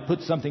God might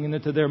put something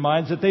into their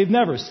minds that they've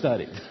never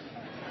studied.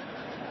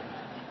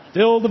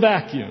 Fill the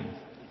vacuum.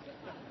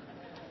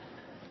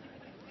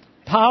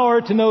 Power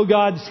to know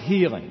God's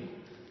healing.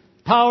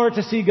 Power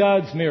to see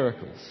God's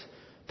miracles.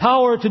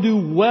 Power to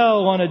do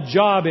well on a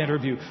job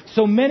interview.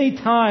 So many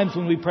times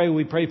when we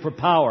pray for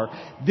power.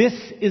 This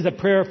is a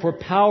prayer for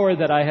power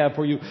that I have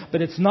for you.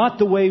 But it's not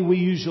the way we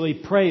usually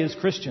pray as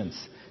Christians.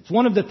 It's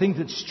one of the things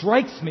that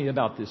strikes me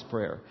about this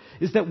prayer,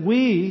 is that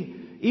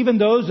we, even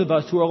those of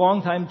us who are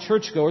longtime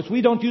churchgoers,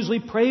 we don't usually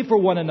pray for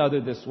one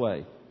another this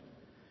way.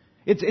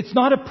 It's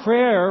not a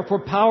prayer for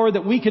power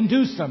that we can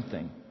do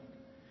something.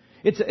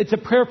 It's a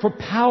prayer for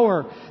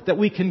power that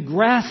we can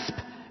grasp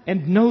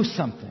and know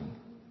something.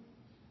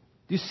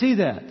 Do you see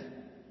that?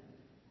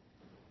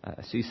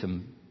 I see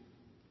some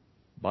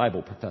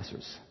Bible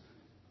professors,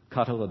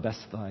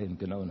 katalabesthai and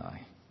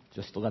ganonai,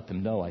 just to let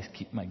them know I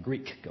keep my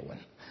Greek going.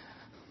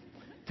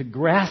 To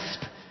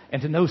grasp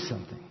and to know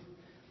something.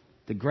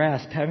 To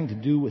grasp having to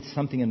do with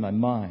something in my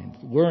mind,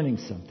 learning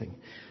something.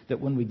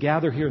 That when we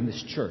gather here in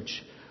this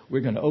church,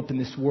 we're going to open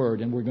this Word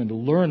and we're going to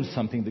learn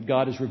something that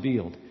God has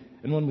revealed.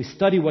 And when we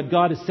study what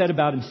God has said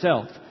about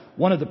Himself,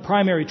 one of the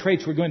primary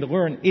traits we're going to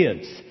learn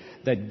is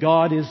that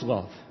God is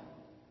love.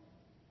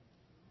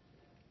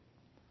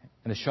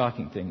 And the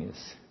shocking thing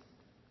is,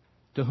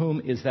 to whom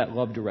is that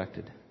love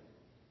directed?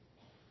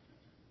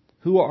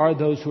 Who are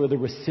those who are the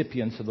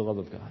recipients of the love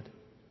of God?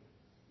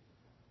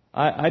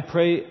 I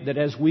pray that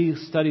as we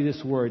study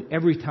this Word,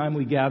 every time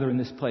we gather in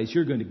this place,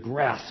 you're going to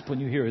grasp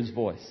when you hear His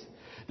voice.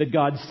 That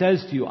God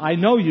says to you, I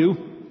know you.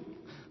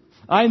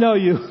 I know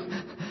you.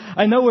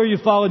 I know where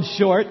you've fallen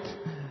short.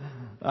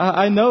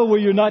 I know where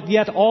you're not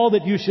yet all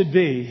that you should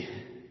be.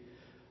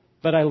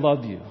 But I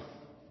love you.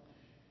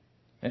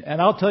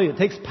 And I'll tell you, it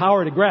takes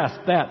power to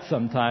grasp that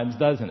sometimes,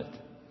 doesn't it?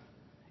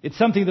 It's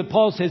something that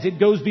Paul says it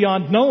goes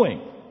beyond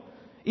knowing.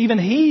 Even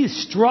he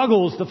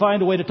struggles to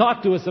find a way to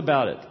talk to us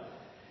about it.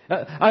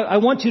 I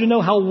want you to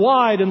know how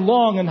wide and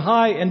long and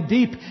high and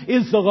deep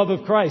is the love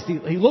of Christ.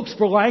 He looks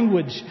for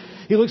language.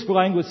 He looks for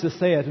language to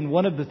say it. And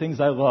one of the things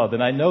I love,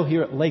 and I know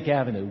here at Lake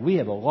Avenue, we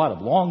have a lot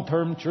of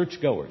long-term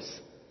churchgoers.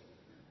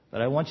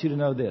 But I want you to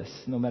know this.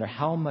 No matter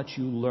how much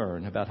you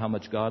learn about how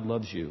much God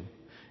loves you,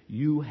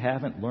 you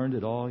haven't learned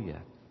it all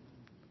yet.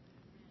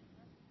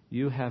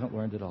 You haven't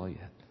learned it all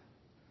yet.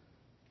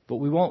 But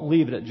we won't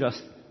leave it at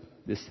just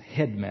this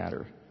head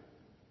matter.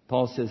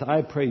 Paul says,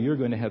 I pray you're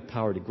going to have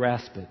power to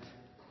grasp it.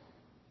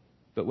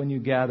 But when you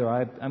gather,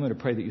 I'm going to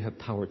pray that you have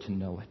power to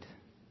know it.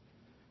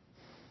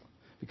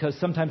 Because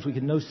sometimes we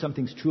can know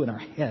something's true in our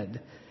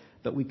head,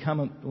 but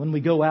when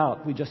we go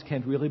out, we just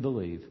can't really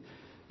believe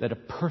that a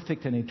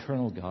perfect and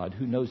eternal God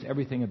who knows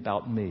everything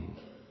about me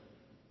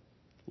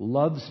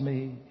loves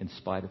me in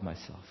spite of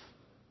myself.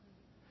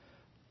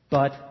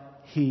 But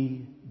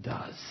He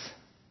does.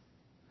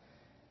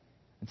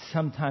 And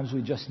sometimes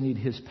we just need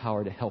His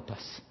power to help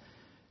us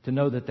to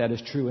know that that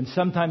is true. And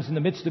sometimes in the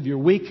midst of your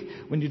week,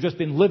 when you've just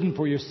been living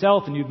for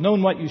yourself and you've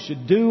known what you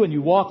should do and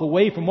you walk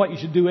away from what you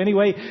should do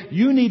anyway,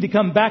 you need to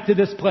come back to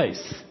this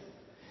place.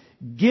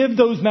 Give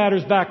those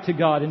matters back to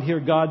God and hear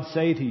God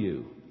say to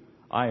you,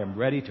 I am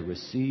ready to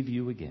receive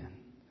you again.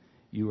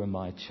 You are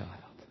my child.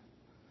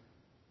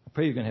 I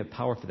pray you're going to have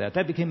power for that.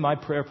 That became my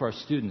prayer for our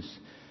students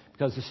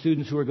because the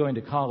students who are going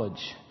to college,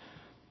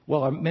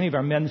 well, many of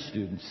our men's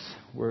students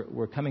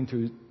were coming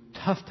through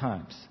tough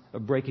times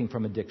of breaking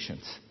from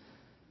addictions.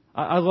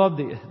 I love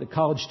the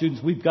college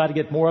students. We've got to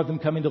get more of them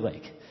coming to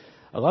Lake.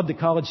 I love the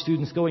college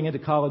students going into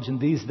college in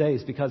these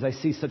days because I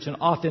see such an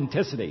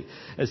authenticity.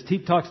 As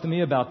Teep talks to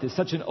me about this,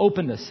 such an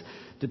openness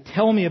to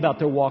tell me about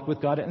their walk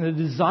with God and a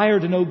desire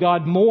to know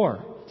God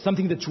more,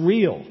 something that's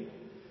real.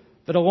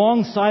 But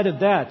alongside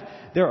of that,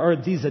 there are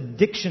these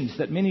addictions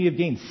that many have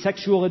gained,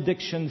 sexual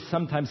addictions,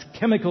 sometimes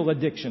chemical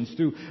addictions,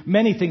 through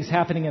many things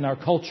happening in our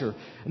culture.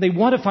 And they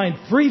want to find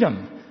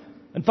freedom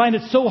and find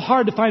it so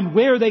hard to find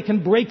where they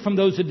can break from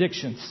those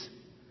addictions.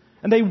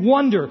 And they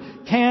wonder,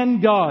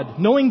 can God,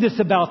 knowing this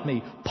about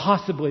me,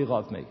 possibly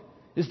love me?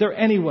 Is there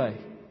any way?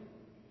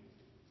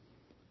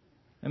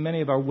 And many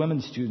of our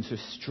women students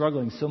are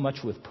struggling so much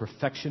with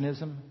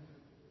perfectionism.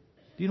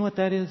 Do you know what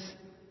that is?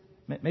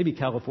 Maybe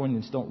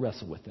Californians don't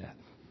wrestle with that.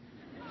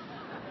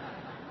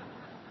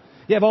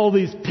 You have all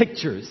these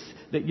pictures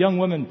that young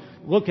women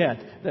look at,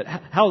 that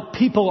how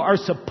people are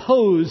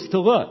supposed to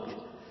look.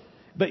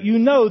 But you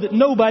know that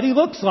nobody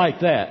looks like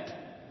that.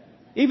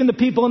 Even the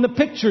people in the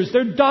pictures,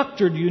 they're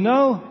doctored, you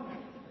know.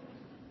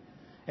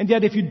 And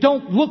yet if you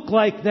don't look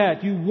like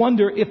that, you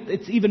wonder if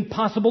it's even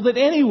possible that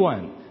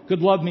anyone could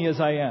love me as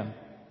I am.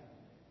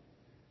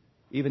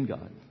 Even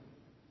God.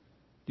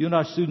 Do you know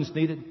what our students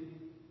needed?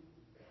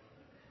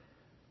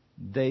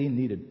 They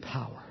needed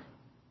power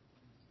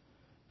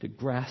to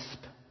grasp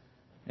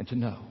and to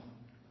know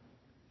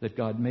that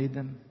God made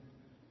them,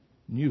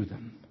 knew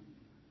them,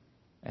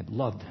 and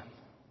loved them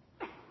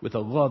with a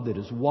love that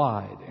is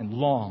wide and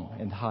long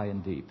and high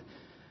and deep.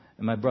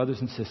 And my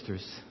brothers and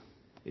sisters,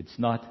 it's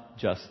not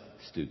just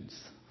students.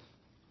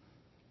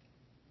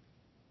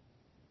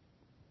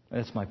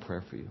 That's my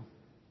prayer for you.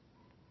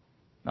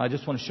 Now I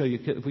just want to show you,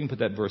 if we can put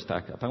that verse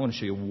back up, I want to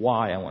show you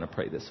why I want to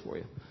pray this for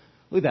you.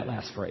 Look at that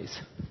last phrase.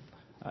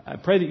 I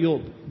pray that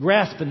you'll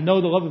grasp and know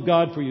the love of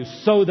God for you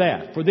so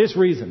that, for this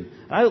reason.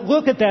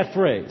 Look at that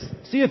phrase.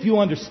 See if you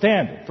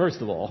understand it,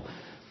 first of all.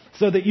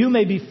 So that you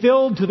may be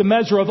filled to the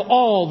measure of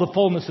all the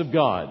fullness of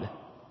God.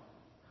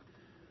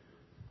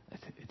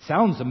 It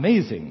sounds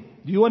amazing.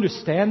 Do you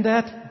understand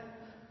that?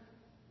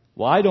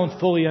 Well, I don't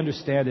fully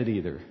understand it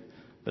either.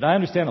 But I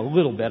understand a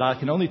little bit. I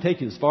can only take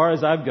you as far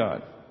as I've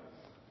gone.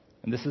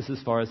 And this is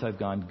as far as I've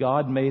gone.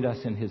 God made us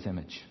in His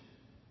image.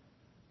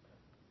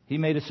 He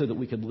made us so that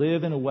we could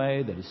live in a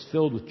way that is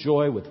filled with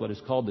joy, with what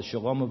is called the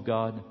shalom of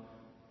God.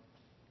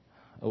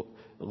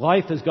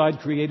 Life as God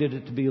created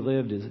it to be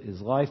lived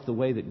is life the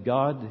way that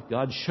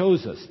God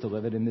shows us to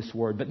live it in this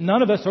Word. But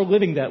none of us are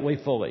living that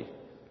way fully.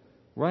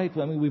 Right?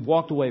 I mean, we've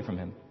walked away from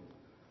Him.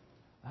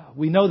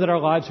 We know that our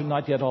lives are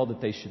not yet all that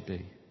they should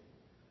be.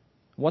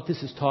 What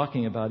this is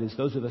talking about is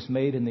those of us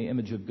made in the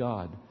image of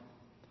God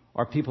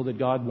are people that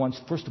God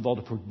wants, first of all,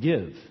 to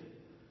forgive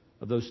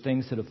of those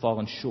things that have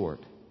fallen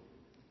short.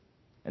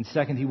 And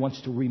second, He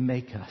wants to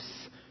remake us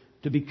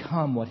to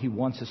become what He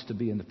wants us to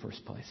be in the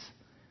first place.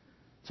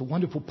 It's a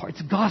wonderful part.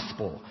 It's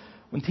gospel.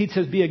 When Pete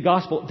says be a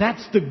gospel,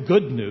 that's the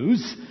good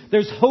news.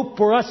 There's hope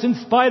for us in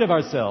spite of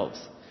ourselves.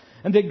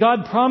 And that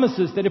God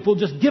promises that if we'll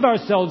just give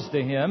ourselves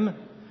to Him,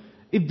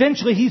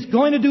 eventually He's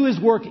going to do His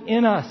work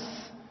in us.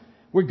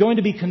 We're going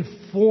to be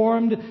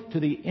conformed to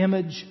the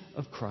image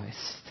of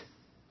Christ.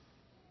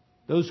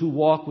 Those who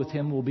walk with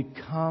Him will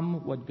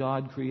become what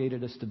God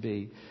created us to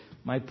be.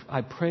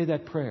 I pray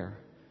that prayer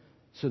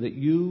so that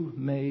you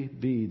may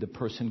be the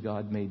person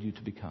God made you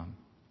to become.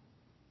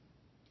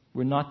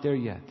 We're not there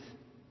yet.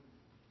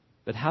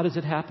 But how does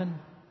it happen?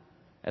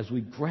 As we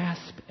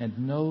grasp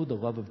and know the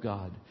love of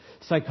God.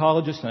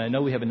 Psychologists, and I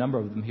know we have a number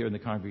of them here in the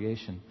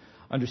congregation,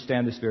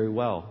 understand this very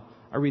well.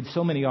 I read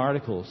so many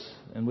articles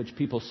in which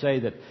people say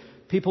that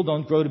people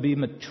don't grow to be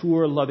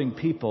mature, loving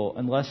people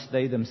unless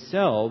they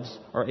themselves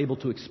are able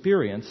to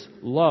experience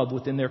love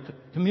within their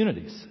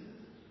communities.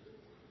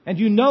 And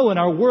you know, in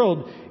our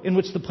world in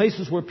which the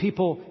places where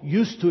people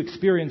used to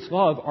experience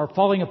love are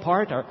falling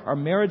apart, our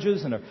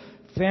marriages and our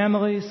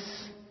families,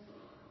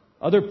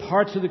 other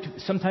parts of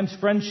sometimes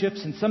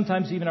friendships, and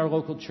sometimes even our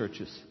local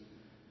churches.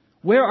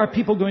 Where are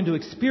people going to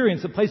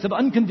experience a place of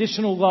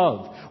unconditional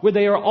love, where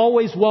they are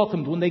always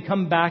welcomed when they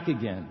come back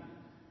again?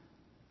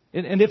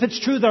 And if it's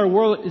true that our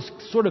world is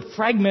sort of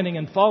fragmenting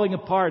and falling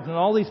apart, and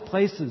all these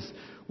places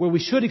where we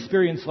should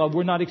experience love,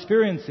 we're not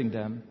experiencing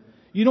them,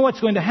 you know what's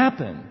going to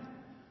happen?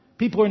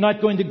 People are not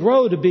going to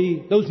grow to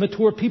be those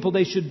mature people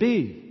they should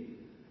be.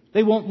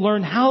 They won't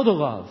learn how to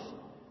love.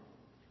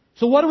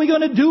 So what are we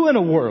going to do in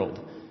a world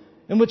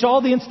in which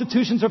all the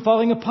institutions are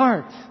falling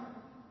apart?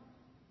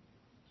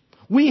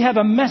 We have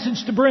a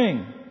message to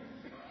bring.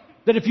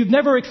 That if you've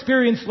never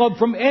experienced love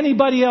from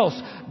anybody else,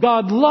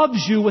 God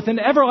loves you with an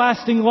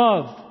everlasting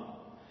love.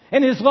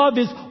 And His love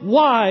is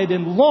wide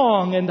and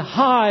long and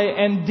high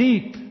and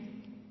deep.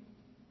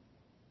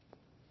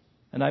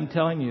 And I'm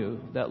telling you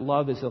that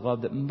love is a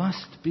love that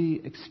must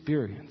be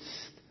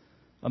experienced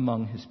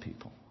among His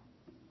people.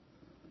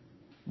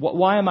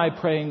 Why am I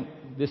praying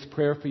this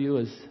prayer for you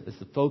as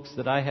the folks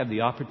that I have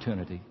the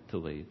opportunity to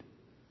lead?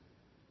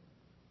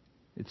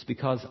 It's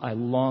because I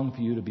long for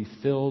you to be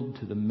filled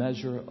to the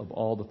measure of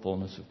all the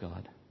fullness of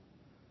God.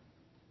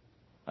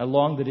 I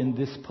long that in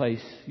this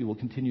place you will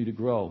continue to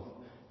grow,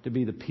 to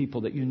be the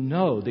people that you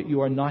know that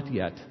you are not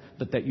yet,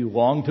 but that you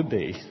long to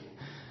be,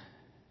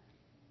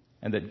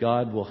 and that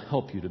God will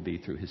help you to be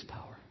through His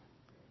power.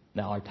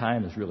 Now, our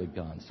time is really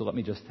gone, so let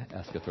me just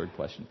ask a third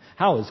question.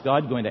 How is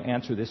God going to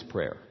answer this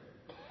prayer?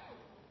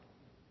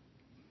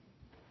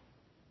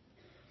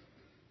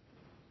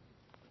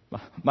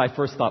 My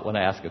first thought when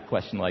I ask a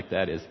question like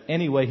that is,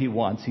 any way He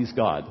wants, He's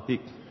God.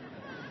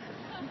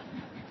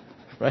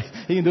 Right?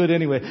 He can do it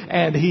anyway.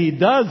 And He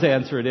does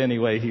answer it any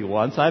way He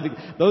wants. I think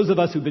those of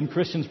us who've been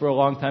Christians for a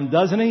long time,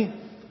 doesn't He?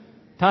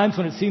 Times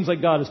when it seems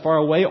like God is far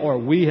away or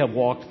we have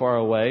walked far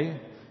away,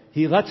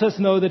 He lets us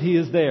know that He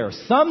is there.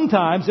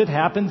 Sometimes it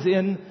happens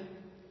in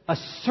a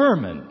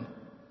sermon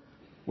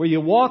where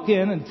you walk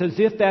in and it's as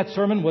if that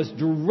sermon was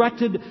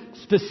directed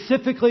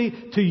specifically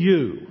to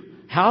you.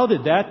 How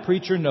did that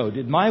preacher know?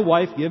 Did my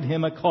wife give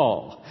him a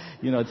call?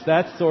 It's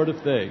that sort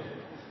of thing.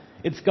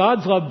 It's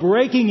God's love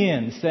breaking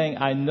in, saying,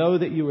 I know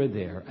that you are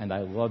there, and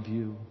I love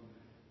you,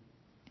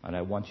 and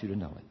I want you to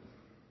know it.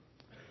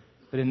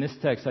 But in this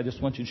text, I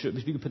just want you to,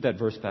 if you could put that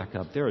verse back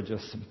up, there are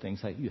just some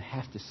things that you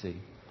have to see.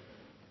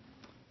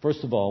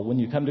 First of all, when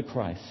you come to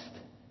Christ,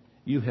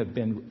 you have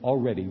been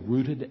already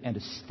rooted and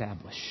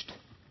established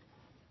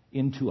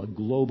into a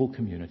global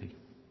community.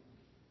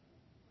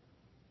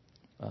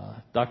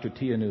 Dr.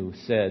 Tianu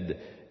said,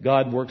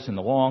 God works in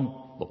the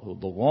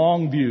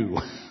long view.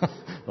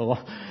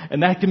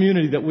 And that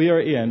community that we are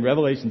in,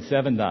 Revelation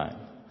 7:9,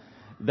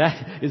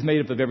 that is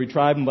made up of every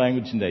tribe and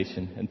language and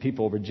nation and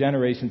people over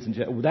generations.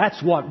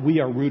 That's what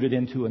we are rooted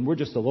into, and we're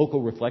just a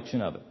local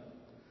reflection of it.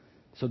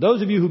 So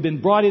those of you who've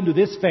been brought into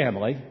this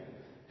family,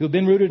 who've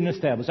been rooted and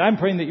established, I'm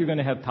praying that you're going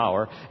to have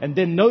power. And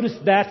then notice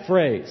that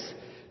phrase,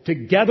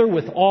 together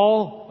with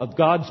all of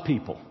God's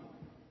people.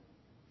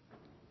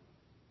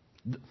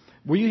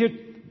 Were you here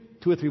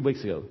 2 or 3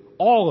 weeks ago?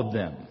 All of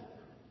them.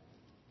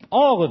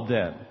 All of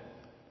them.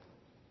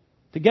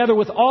 Together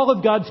with all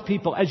of God's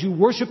people, as you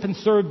worship and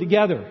serve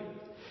together,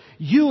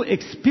 you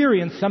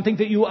experience something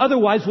that you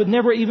otherwise would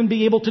never even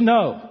be able to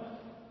know.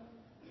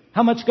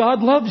 How much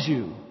God loves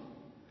you.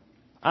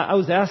 I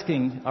was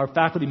asking our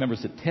faculty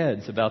members at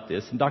TEDS about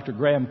this, and Dr.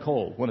 Graham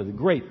Cole, one of the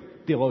great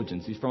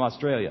theologians, he's from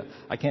Australia.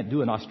 I can't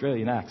do an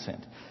Australian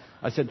accent.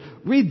 I said,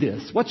 read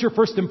this. What's your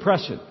first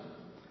impression?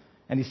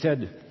 And he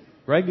said,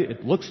 Greg,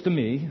 it looks to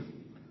me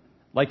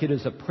like it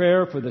is a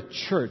prayer for the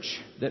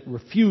church that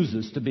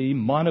refuses to be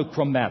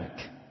monochromatic.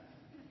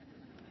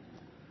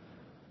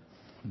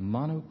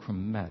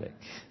 Monochromatic.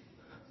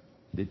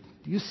 Do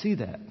you see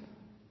that?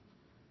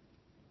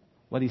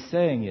 What he's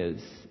saying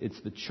is,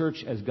 it's the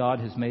church as God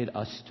has made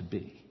us to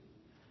be.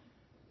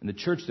 And the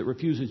church that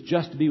refuses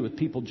just to be with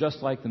people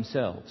just like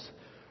themselves.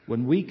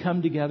 When we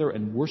come together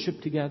and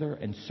worship together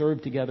and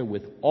serve together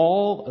with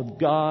all of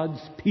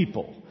God's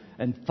people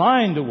and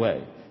find a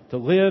way to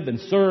live and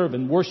serve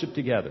and worship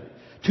together,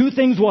 2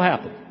 things will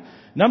happen.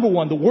 Number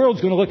one, the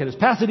world's going to look at us.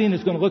 Pasadena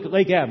is going to look at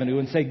Lake Avenue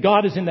and say,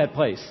 God is in that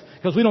place,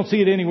 because we don't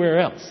see it anywhere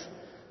else.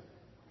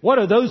 What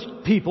are those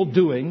people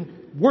doing,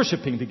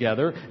 worshiping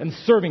together and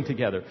serving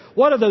together?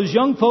 What are those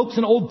young folks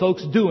and old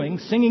folks doing,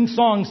 singing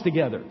songs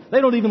together? They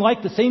don't even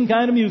like the same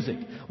kind of music.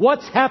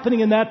 What's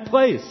happening in that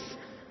place?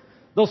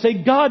 They'll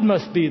say, God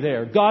must be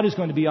there. God is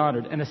going to be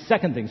honored. And a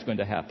second thing's going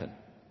to happen.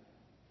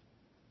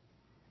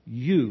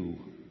 You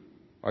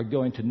are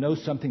going to know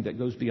something that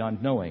goes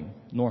beyond knowing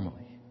normally.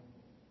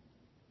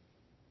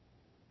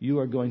 You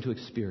are going to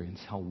experience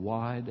how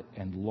wide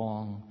and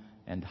long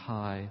and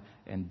high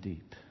and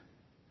deep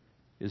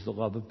is the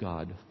love of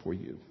God for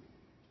you.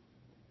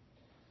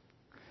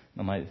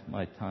 Now,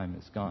 my time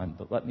is gone,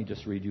 but let me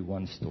just read you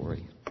one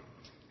story.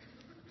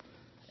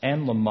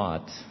 Anne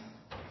Lamott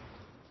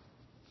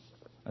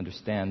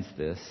understands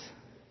this.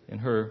 In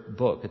her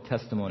book, A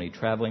Testimony,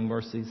 Traveling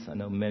Mercies, I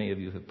know many of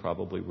you have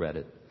probably read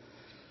it.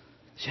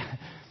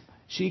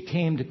 She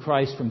came to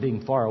Christ from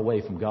being far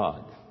away from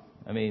God.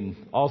 I mean,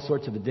 all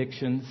sorts of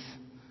addictions,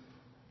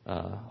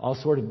 all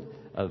sorts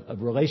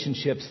of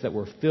relationships that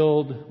were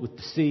filled with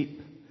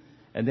deceit.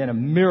 And then a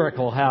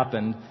miracle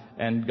happened,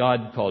 and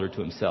God called her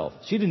to Himself.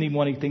 She didn't even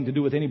want anything to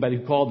do with anybody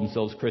who called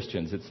themselves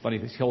Christians. It's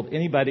funny, she told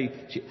anybody,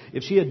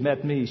 if she had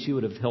met me, she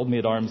would have held me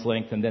at arm's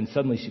length, and then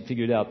suddenly she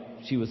figured out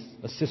she was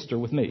a sister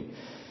with me.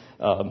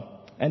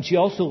 And she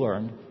also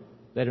learned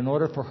that in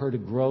order for her to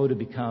grow to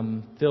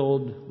become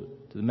filled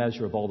to the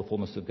measure of all the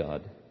fullness of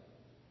God,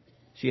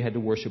 she had to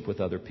worship with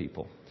other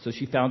people. So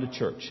she found a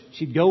church.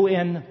 She'd go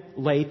in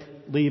late,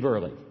 leave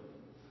early.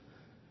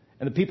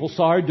 And the people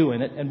saw her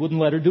doing it and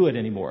wouldn't let her do it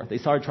anymore. They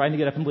saw her trying to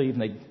get up and leave,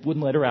 and they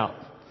wouldn't let her out.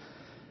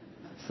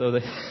 So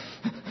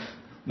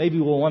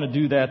maybe we'll want to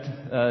do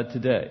that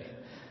today.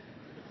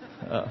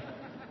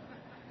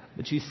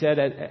 But she said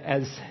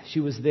as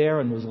she was there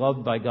and was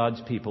loved by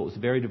God's people, it was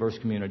a very diverse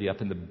community up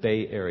in the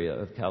Bay Area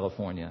of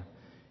California,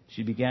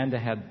 she began to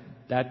have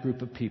that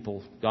group of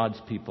people, God's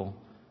people,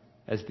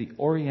 as the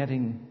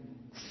orienting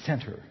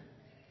center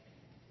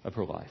of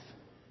her life.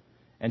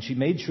 And she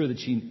made sure that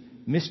she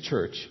missed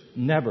church,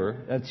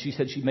 never. She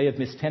said she may have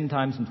missed 10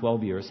 times in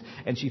 12 years.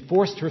 And she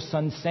forced her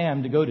son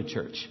Sam to go to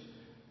church.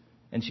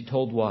 And she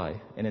told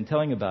why. And in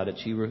telling about it,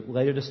 she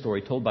related a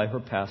story told by her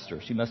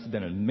pastor. She must have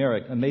been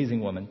an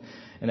amazing woman,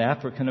 an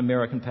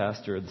African-American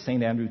pastor of the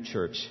St. Andrew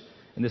Church.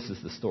 And this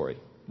is the story.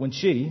 When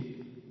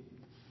she,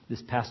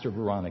 this pastor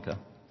Veronica,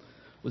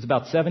 was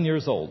about 7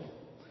 years old,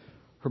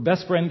 her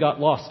best friend got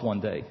lost one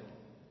day.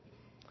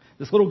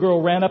 This little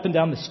girl ran up and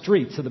down the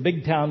streets of the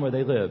big town where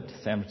they lived,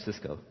 San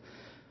Francisco.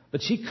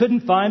 But she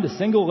couldn't find a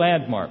single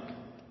landmark.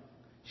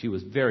 She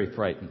was very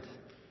frightened.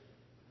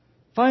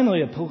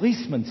 Finally, a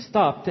policeman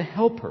stopped to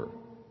help her.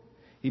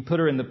 He put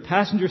her in the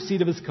passenger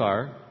seat of his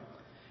car,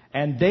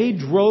 and they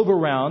drove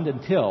around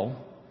until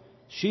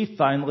she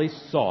finally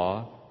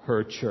saw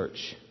her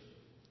church.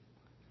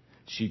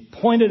 She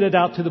pointed it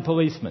out to the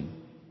policeman,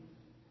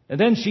 and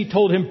then she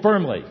told him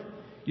firmly,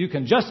 "You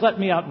can just let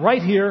me out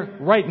right here,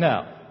 right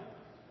now.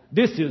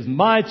 This is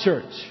my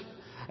church,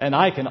 and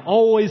I can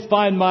always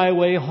find my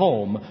way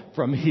home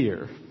from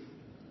here."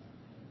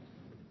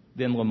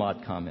 Then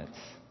Lamont comments,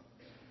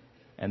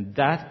 "And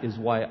that is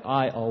why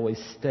I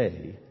always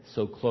stay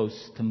so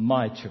close to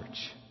my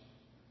church.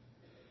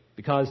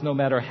 Because no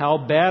matter how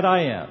bad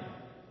I am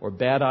or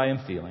bad I am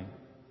feeling,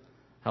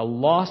 how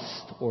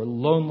lost or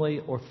lonely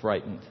or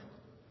frightened,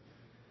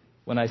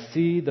 when I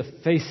see the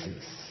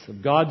faces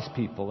of God's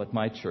people at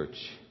my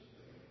church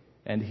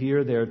and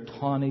hear their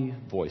tawny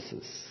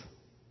voices,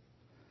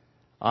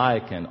 I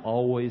can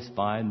always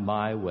find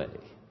my way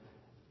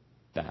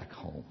back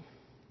home."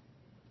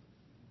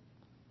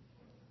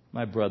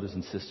 My brothers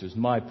and sisters,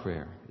 my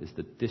prayer is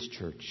that this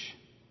church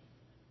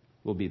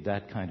will be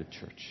that kind of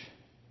church.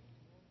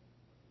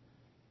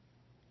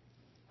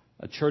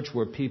 A church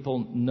where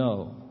people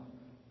know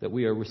that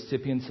we are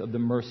recipients of the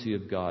mercy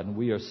of God, and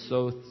we are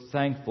so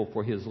thankful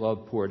for His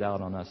love poured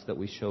out on us that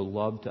we show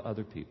love to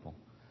other people.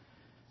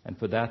 And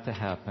for that to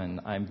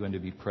happen, I'm going to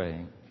be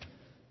praying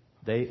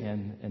day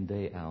in and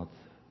day out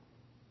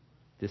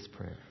this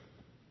prayer.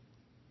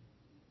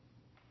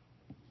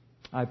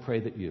 I pray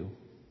that you,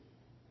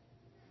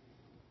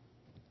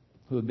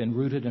 who have been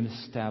rooted and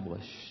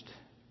established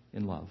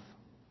in love,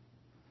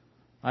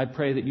 I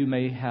pray that you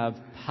may have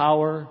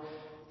power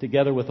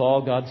together with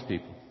all God's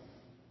people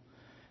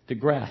to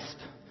grasp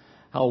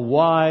how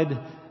wide,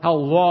 how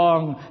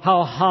long,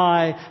 how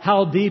high,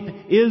 how deep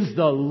is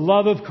the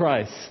love of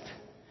Christ.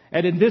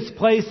 And in this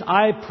place,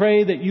 I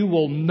pray that you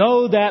will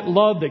know that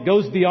love that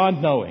goes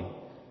beyond knowing,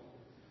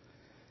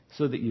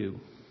 so that you,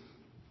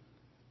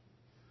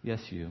 yes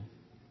you,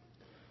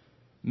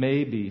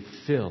 may be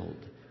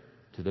filled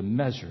to the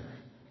measure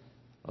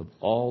of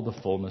all the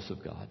fullness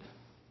of God.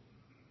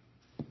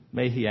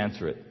 May He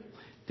answer it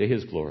to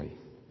His glory.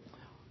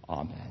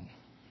 Amen.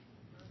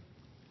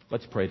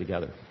 Let's pray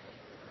together.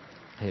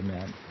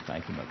 Amen.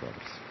 Thank you, my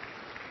brothers.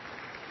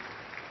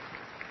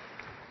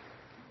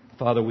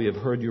 Father, we have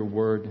heard your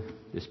word,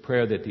 this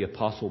prayer that the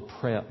Apostle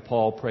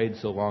Paul prayed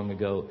so long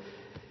ago.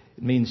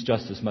 It means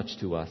just as much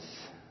to us.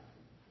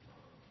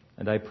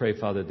 And I pray,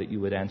 Father, that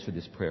you would answer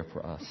this prayer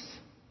for us.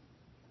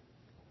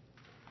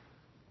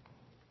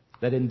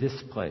 That in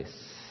this place,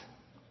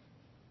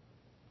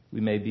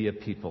 we may be a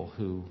people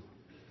who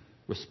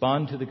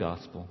respond to the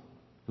gospel,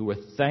 who are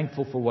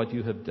thankful for what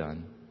you have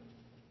done,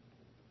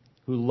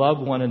 who love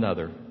one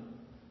another,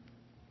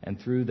 and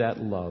through that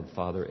love,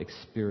 Father,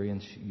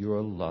 experience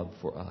your love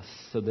for us,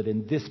 so that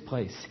in this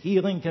place,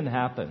 healing can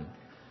happen.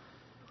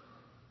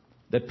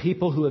 That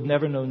people who have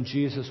never known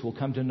Jesus will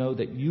come to know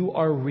that you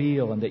are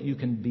real and that you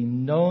can be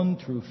known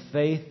through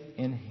faith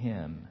in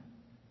Him.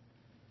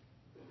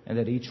 And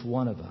that each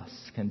one of us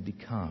can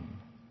become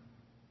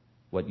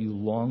what you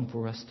long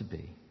for us to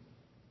be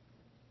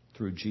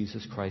through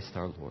Jesus Christ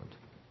our Lord.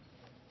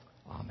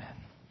 Amen.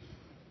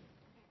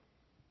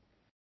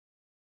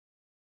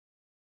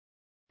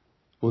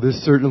 Well,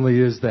 this certainly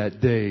is that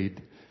day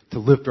to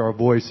lift our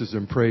voices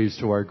in praise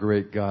to our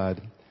great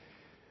God.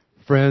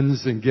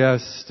 Friends and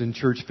guests and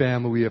church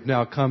family, we have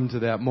now come to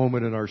that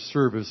moment in our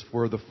service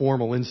for the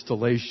formal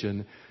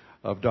installation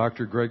of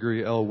Dr.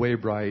 Gregory L.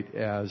 Waybright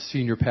as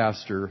senior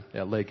pastor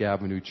at Lake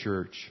Avenue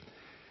Church.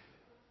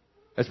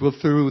 As we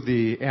look through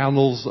the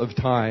annals of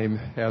time,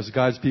 as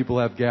God's people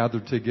have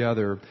gathered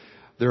together,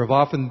 there have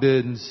often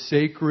been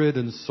sacred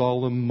and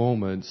solemn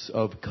moments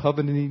of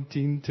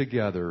covenanting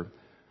together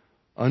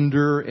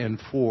under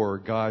and for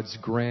God's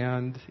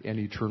grand and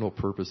eternal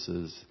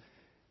purposes.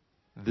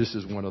 This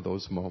is one of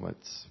those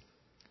moments.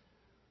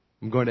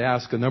 I'm going to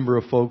ask a number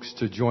of folks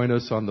to join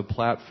us on the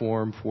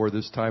platform for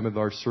this time of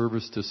our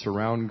service to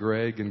surround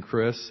Greg and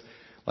Chris.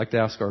 I'd like to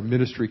ask our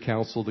ministry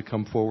council to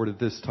come forward at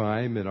this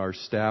time, and our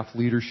staff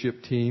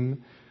leadership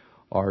team,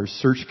 our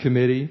search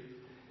committee,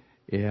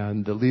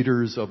 and the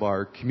leaders of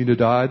our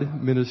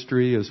Comunidad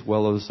ministry, as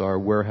well as our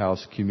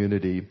warehouse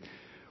community.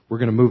 We're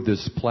going to move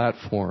this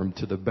platform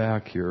to the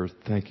back here.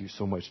 Thank you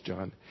so much,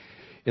 John.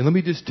 And let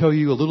me just tell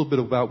you a little bit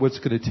about what's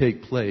going to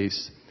take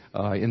place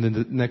in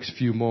the next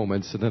few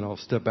moments, and then I'll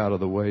step out of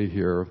the way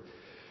here.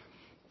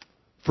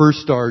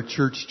 First, our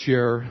church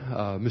chair,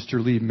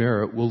 Mr. Lee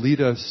Merritt, will lead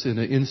us in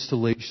an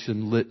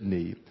installation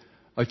litany,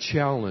 a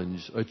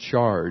challenge, a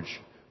charge,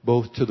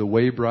 both to the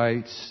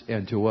Waybrights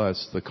and to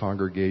us, the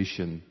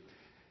congregation.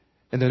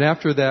 And then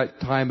after that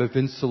time of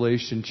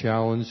installation,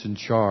 challenge, and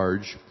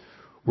charge,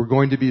 we're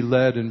going to be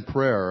led in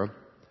prayer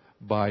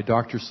by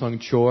Dr. Sung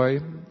Choi,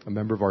 a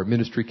member of our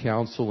ministry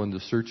council and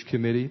the search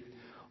committee,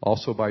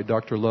 also by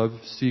Dr. Love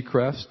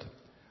Seacrest,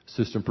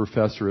 assistant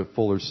professor at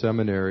Fuller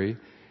Seminary,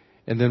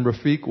 and then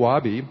Rafiq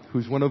Wabi,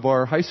 who's one of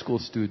our high school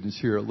students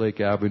here at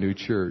Lake Avenue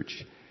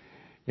Church.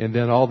 And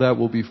then all that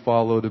will be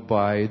followed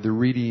by the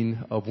reading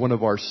of one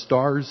of our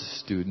STARS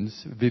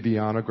students,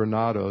 Viviana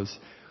Granados,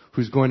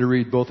 who's going to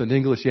read both in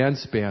English and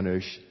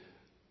Spanish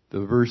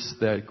the verse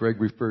that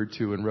Greg referred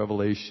to in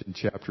Revelation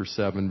chapter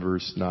 7,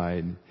 verse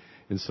 9.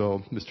 And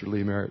so, Mr.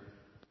 Lee Merritt.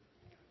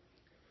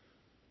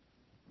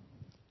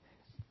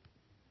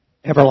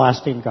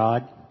 Everlasting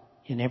God,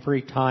 in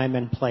every time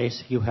and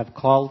place you have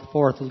called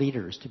forth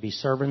leaders to be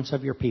servants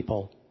of your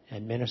people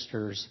and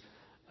ministers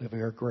of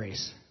your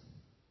grace.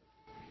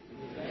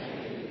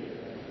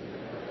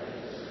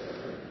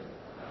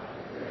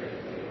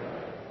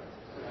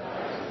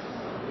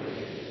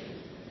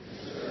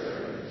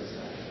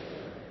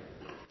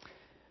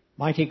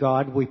 Mighty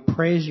God, we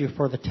praise you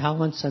for the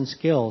talents and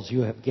skills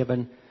you have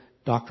given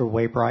Dr.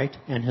 Waybright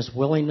and his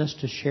willingness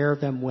to share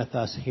them with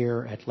us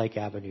here at Lake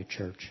Avenue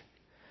Church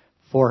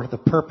for the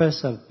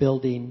purpose of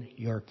building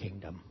your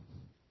kingdom.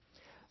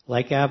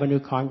 Lake Avenue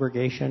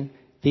congregation,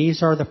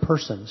 these are the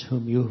persons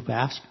whom you've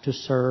asked to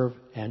serve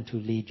and to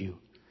lead you.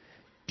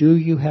 Do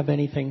you have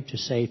anything to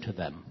say to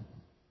them?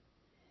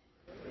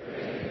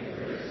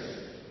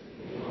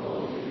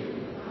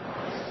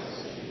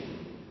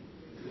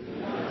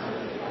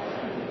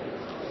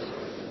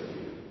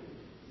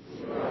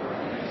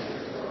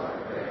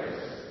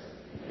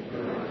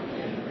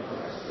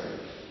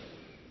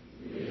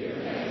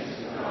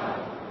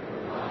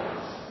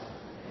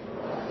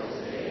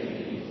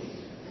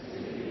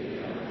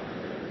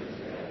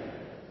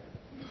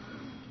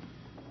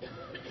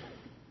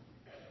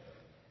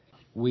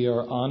 We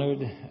are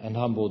honored and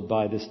humbled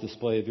by this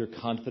display of your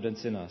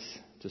confidence in us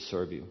to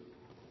serve you.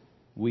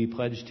 We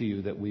pledge to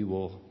you that we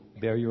will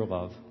bear your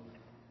love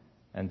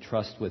and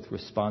trust with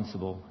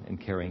responsible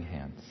and caring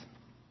hands.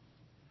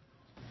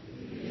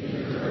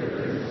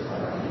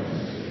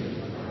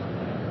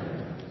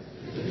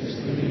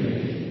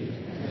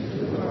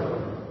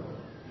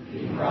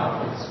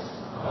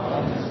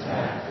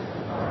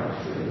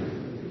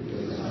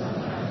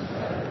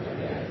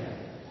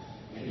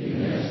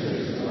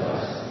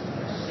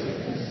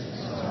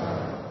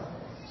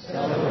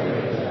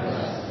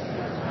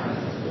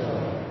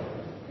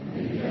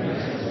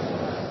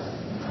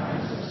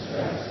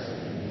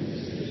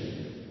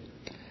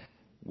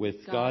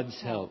 With God's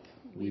help,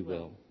 we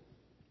will.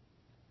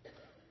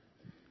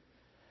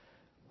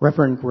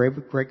 Reverend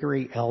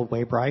Gregory L.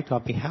 Waybright,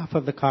 on behalf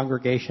of the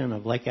congregation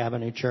of Lake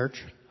Avenue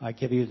Church, I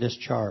give you this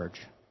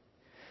charge.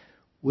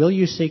 Will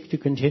you seek to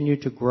continue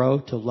to grow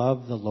to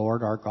love the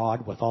Lord our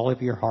God with all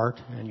of your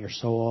heart and your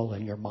soul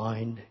and your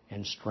mind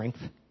and strength,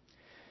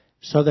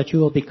 so that you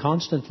will be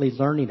constantly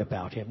learning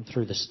about him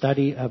through the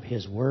study of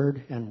his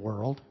word and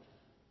world,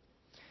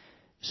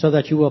 so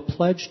that you will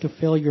pledge to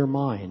fill your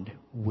mind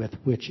with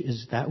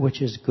that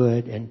which is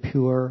good and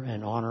pure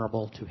and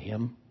honorable to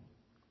him,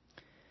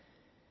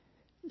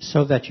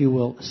 so that you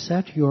will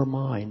set your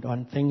mind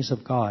on things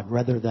of God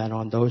rather than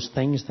on those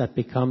things that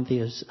become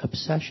the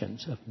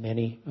obsessions of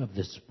many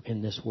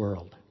in this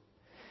world,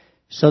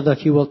 so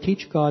that you will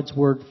teach God's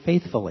word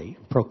faithfully,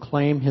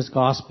 proclaim his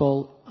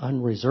gospel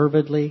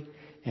unreservedly,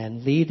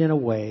 and lead in a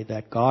way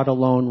that God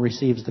alone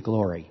receives the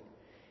glory.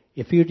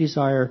 If you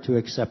desire to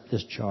accept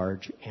this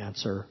charge,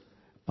 answer,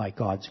 by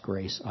God's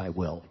grace, I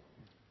will.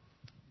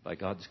 By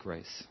God's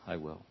grace, I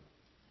will.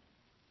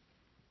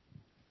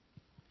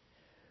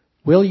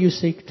 Will you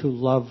seek to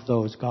love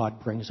those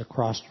God brings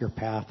across your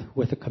path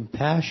with a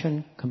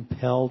compassion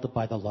compelled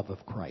by the love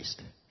of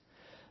Christ?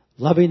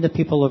 Loving the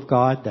people of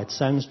God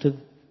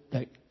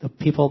the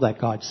people that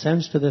God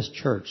sends to this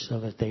church so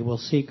that they will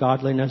see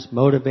godliness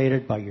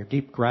motivated by your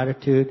deep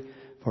gratitude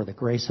for the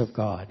grace of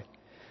God.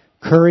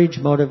 Courage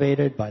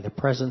motivated by the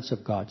presence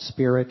of God's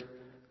Spirit,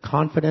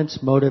 confidence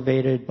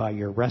motivated by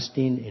your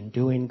resting in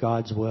doing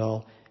God's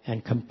will,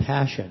 and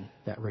compassion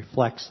that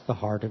reflects the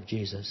heart of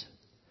Jesus.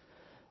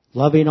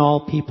 Loving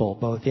all people,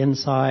 both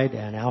inside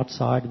and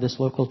outside of this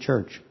local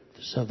church,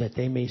 so that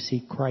they may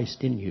see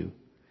Christ in you.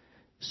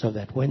 So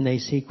that when they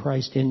see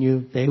Christ in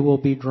you, they will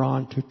be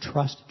drawn to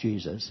trust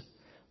Jesus,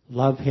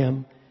 love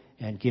him,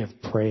 and give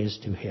praise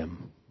to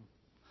him.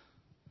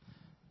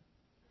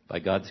 By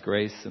God's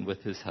grace and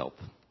with his help,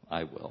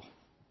 I will.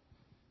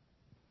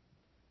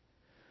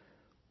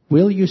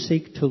 Will you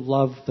seek to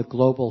love the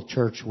global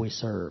church we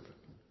serve,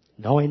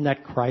 knowing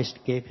that Christ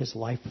gave his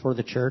life for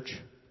the church,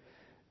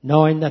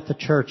 knowing that the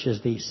church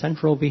is the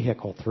central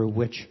vehicle through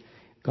which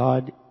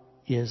God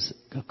is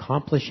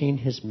accomplishing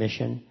his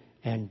mission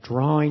and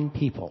drawing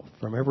people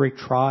from every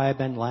tribe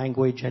and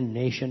language and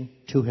nation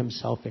to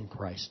himself in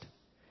Christ?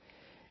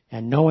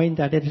 and knowing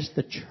that it is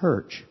the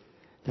church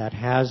that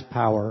has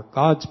power,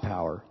 God's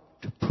power,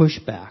 to push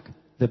back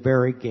the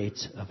very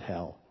gates of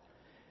hell.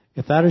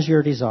 If that is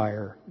your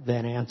desire,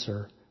 then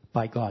answer,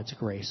 by God's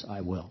grace,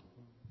 I will.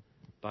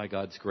 By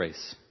God's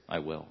grace, I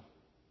will.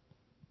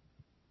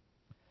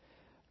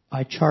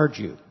 I charge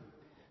you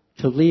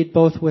to lead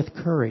both with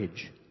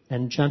courage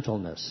and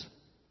gentleness,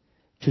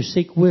 to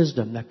seek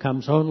wisdom that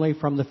comes only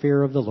from the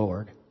fear of the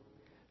Lord,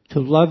 to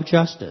love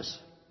justice,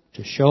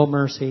 to show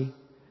mercy,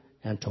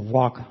 and to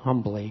walk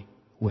humbly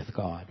with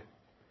God.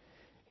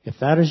 If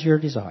that is your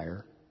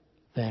desire,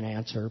 then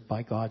answer,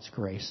 by God's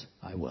grace,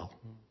 I will.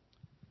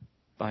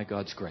 By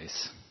God's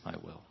grace, I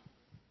will.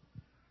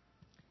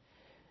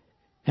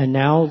 And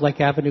now,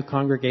 Lake Avenue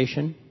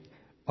congregation,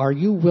 are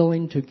you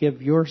willing to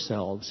give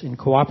yourselves in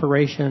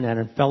cooperation and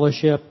in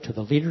fellowship to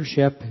the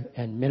leadership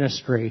and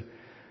ministry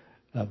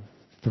of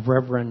the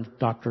Reverend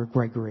Dr.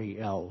 Gregory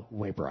L.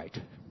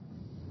 Waybright?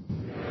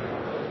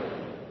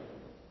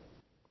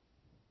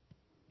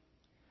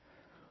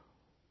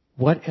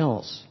 What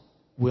else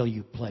will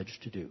you pledge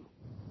to do?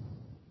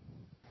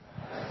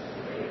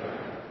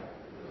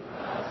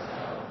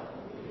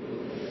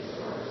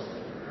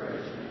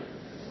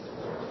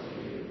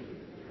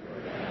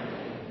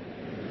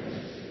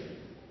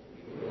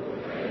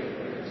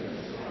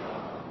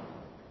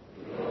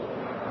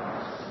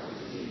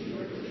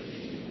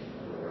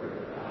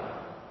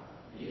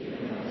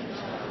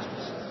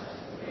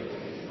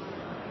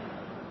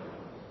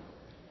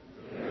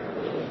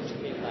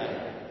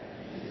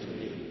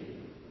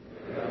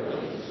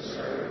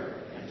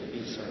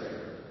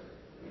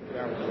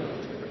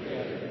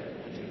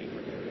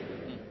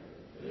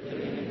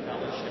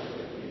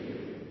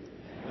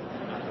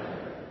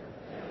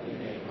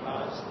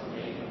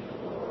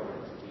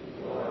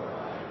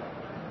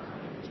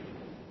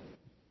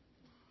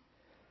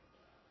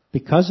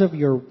 Because of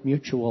your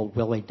mutual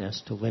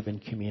willingness to live in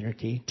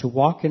community, to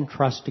walk in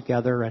trust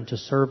together, and to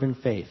serve in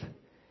faith,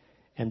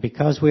 and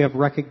because we have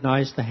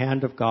recognized the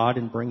hand of God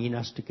in bringing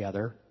us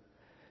together,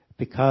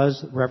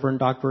 because Reverend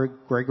Dr.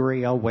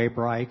 Gregory L.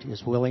 Waybright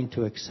is willing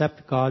to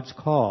accept God's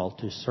call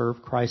to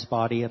serve Christ's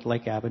body at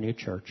Lake Avenue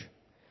Church,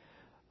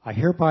 I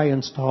hereby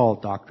install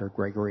Dr.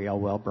 Gregory L.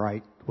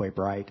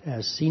 Waybright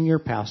as senior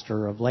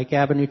pastor of Lake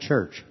Avenue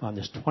Church on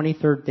this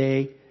 23rd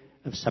day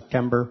of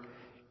September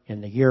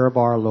in the year of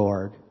our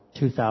Lord,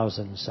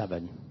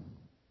 2007.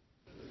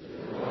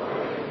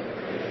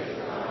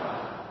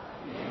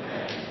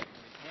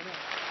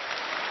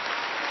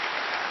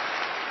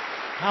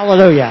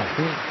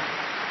 Hallelujah.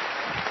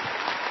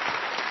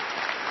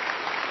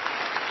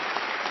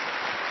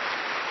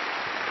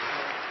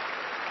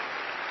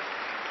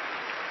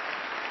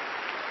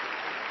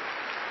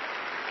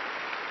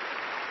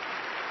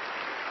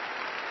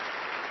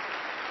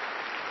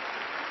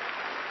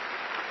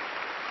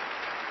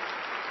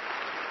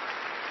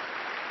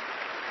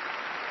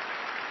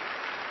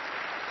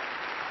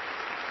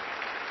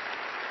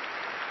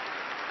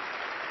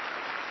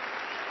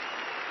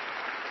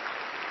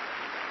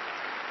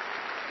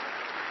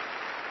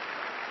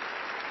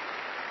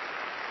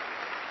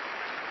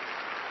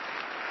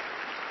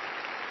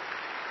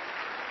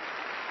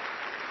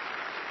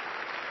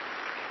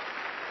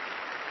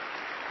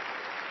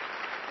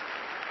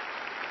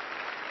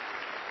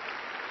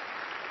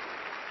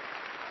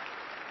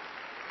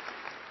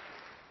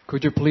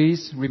 Could you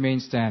please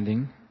remain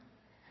standing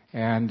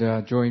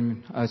and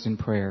join us in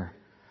prayer?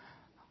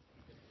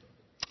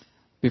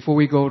 Before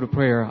we go to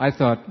prayer, I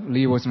thought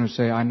Lee was going to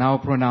say, I now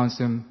pronounce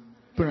him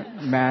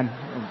man.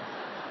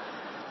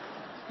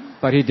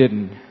 But he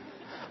didn't.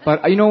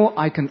 But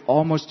I can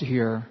almost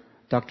hear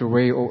Dr.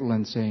 Ray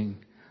Ortlund saying,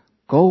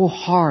 go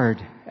hard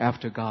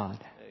after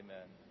God.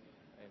 Amen.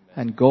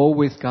 And go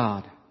with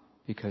God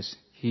because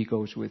He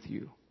goes with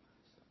you.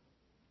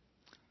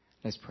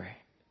 Let's pray.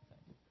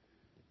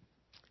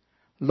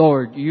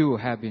 Lord, you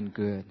have been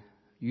good.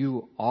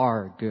 You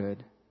are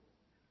good.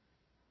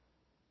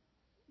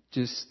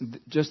 Just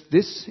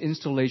this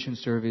installation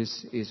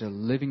service is a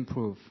living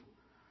proof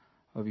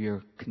of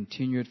your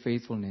continued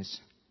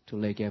faithfulness to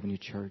Lake Avenue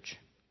Church.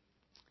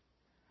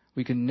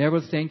 We can never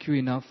thank you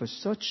enough for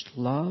such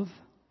love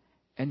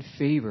and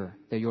favor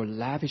that you're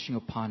lavishing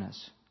upon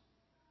us.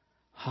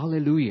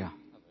 Hallelujah.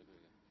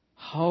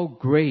 How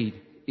great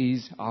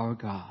is our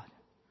God.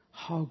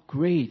 How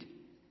great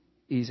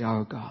is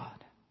our God.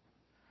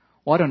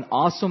 What an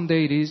awesome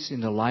day it is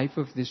in the life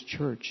of this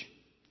church.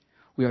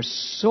 We are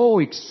so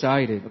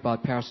excited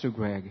about Pastor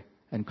Greg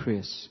and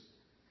Chris.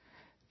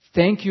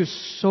 Thank you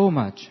so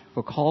much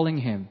for calling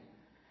him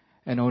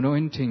and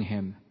anointing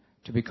him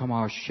to become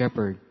our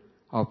shepherd,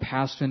 our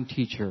pastor and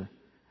teacher,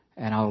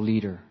 and our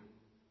leader.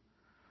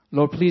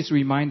 Lord, please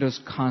remind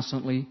us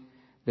constantly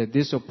that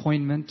this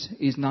appointment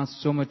is not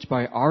so much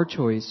by our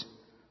choice,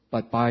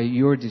 but by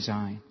your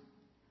design.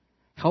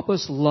 Help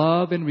us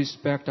love and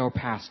respect our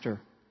pastor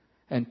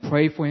and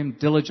pray for him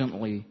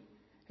diligently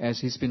as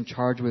he's been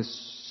charged with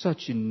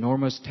such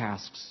enormous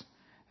tasks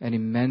and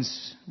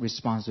immense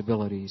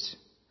responsibilities.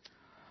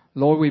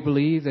 Lord, we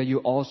believe that you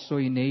also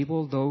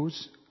enable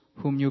those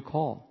whom you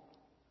call.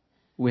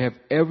 we have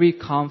every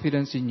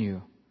confidence in you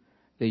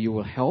that you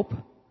will help,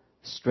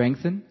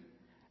 strengthen,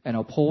 and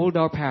uphold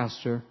our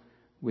pastor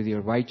with your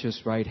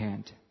righteous right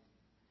hand.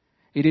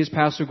 It is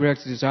Pastor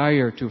Greg's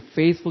desire to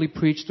faithfully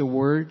preach the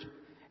Word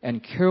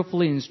and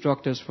carefully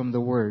instruct us from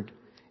the Word,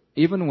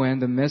 even when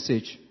the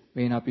message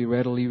may not be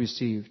readily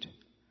received.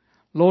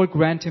 Lord,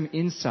 grant him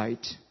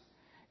insight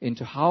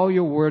into how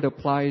your Word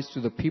applies to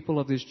the people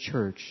of this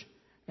church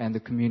and the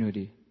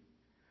community.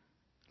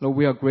 Lord,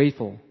 we are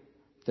grateful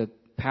that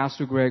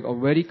Pastor Greg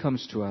already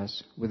comes to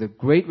us with a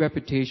great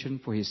reputation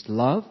for his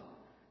love,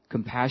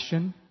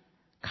 compassion,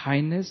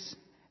 kindness,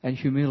 and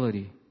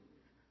humility.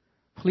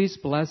 Please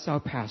bless our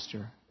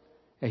pastor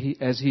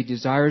as he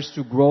desires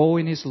to grow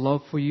in his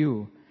love for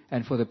you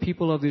and for the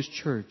people of this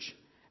church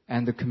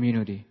and the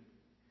community.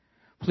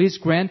 Please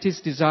grant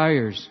his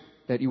desires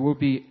that it will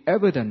be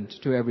evident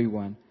to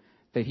everyone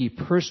that he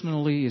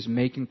personally is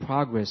making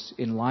progress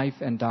in life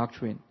and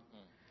doctrine.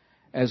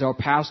 As our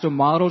pastor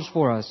models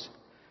for us,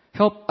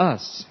 help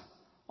us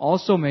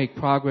also make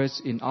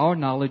progress in our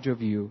knowledge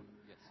of you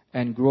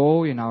and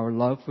grow in our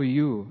love for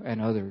you and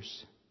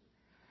others.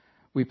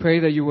 We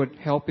pray that you would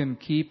help him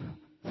keep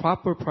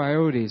proper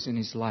priorities in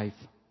his life.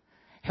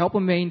 Help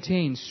him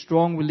maintain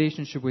strong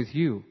relationship with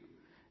you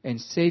and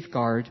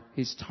safeguard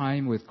his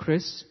time with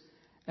Chris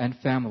and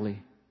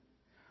family.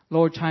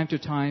 Lord, time to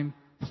time,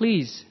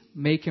 please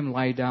make him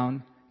lie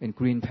down in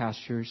green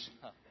pastures.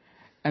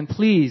 And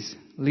please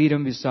lead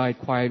him beside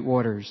quiet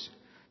waters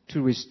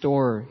to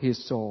restore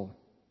his soul.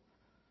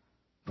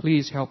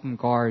 Please help him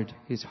guard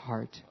his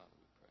heart.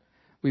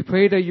 We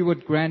pray that you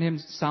would grant him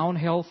sound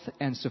health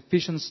and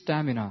sufficient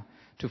stamina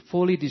to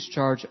fully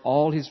discharge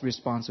all his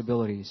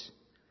responsibilities.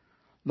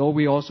 Lord,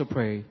 we also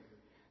pray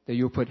that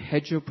you put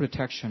hedge of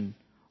protection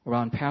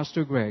around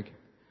Pastor Greg,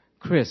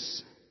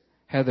 Chris,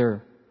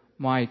 Heather,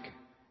 Mike,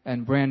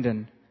 and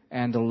Brandon,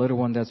 and the little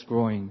one that's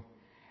growing,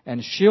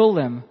 and shield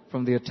them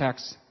from the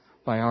attacks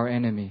by our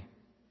enemy.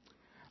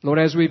 Lord,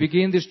 as we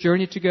begin this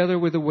journey together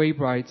with the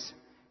Waybrights,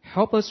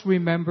 help us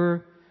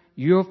remember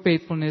your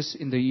faithfulness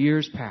in the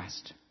years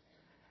past.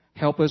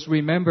 Help us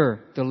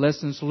remember the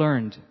lessons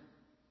learned.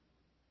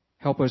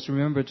 Help us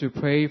remember to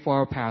pray for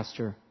our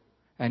pastor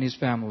and his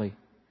family,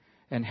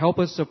 and help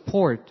us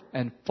support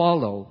and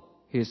follow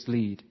his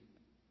lead.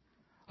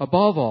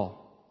 Above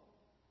all,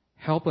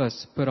 help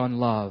us put on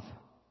love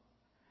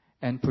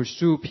and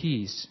pursue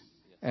peace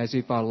as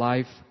if our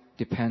life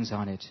depends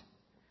on it.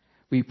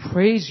 We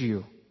praise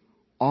you,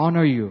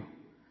 honor you,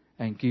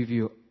 and give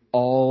you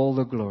all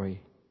the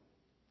glory.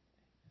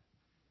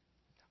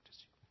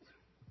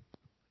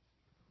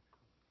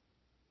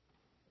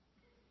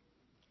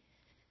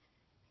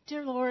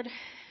 Dear Lord,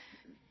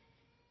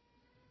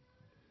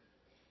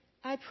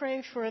 I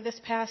pray for this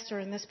pastor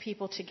and this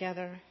people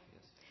together.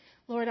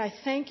 Lord, I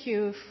thank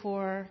you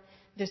for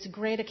this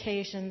great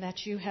occasion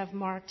that you have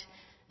marked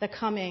the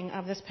coming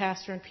of this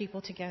pastor and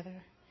people together.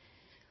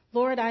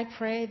 Lord, I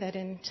pray that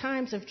in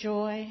times of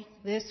joy,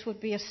 this would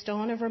be a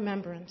stone of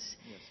remembrance,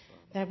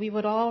 that we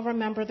would all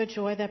remember the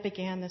joy that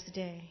began this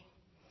day.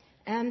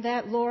 And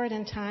that, Lord,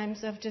 in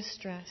times of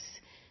distress,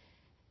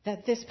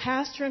 that this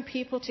pastor and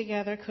people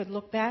together could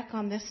look back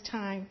on this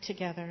time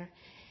together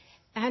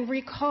and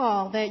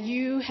recall that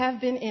you have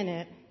been in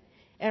it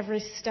every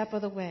step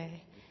of the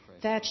way,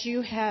 that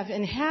you have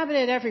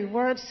inhabited every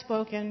word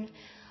spoken,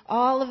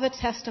 all of the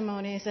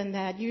testimonies, and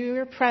that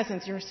your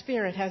presence, your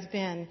spirit has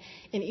been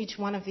in each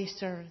one of these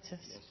services.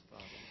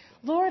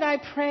 Lord, I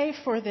pray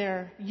for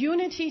their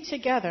unity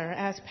together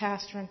as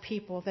pastor and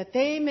people, that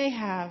they may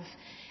have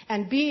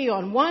and be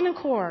on one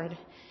accord,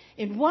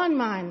 in one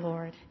mind,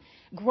 Lord,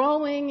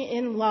 growing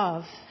in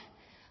love,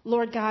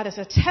 Lord God, as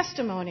a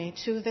testimony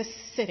to this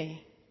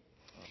city.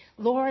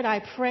 Lord,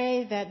 I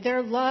pray that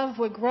their love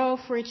would grow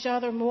for each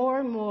other more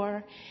and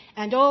more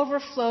and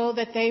overflow,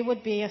 that they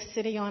would be a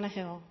city on a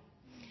hill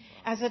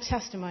as a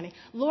testimony.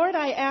 Lord,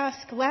 I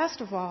ask, last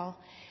of all,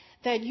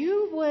 that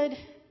you would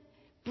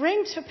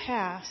bring to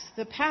pass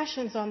the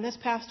passions on this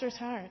pastor's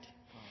heart,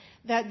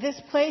 that this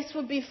place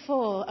would be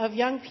full of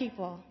young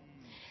people.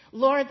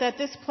 Lord, that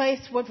this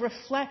place would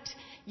reflect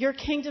your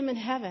kingdom in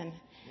heaven,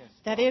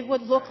 that it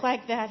would look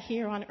like that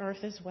here on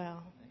earth as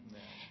well.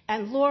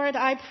 And Lord,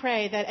 I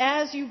pray that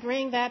as you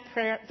bring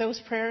those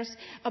prayers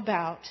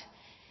about,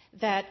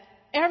 that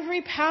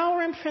every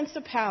power and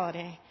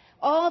principality,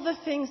 all the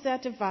things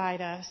that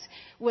divide us,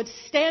 would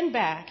stand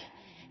back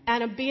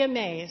and be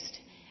amazed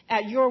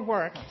at your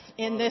work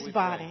in this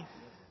body.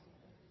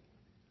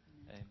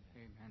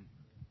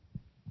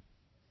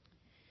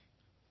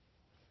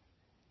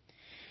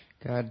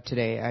 God,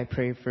 today I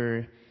pray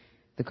for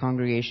the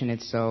congregation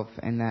itself,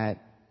 and that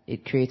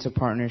it creates a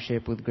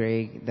partnership with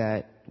Greg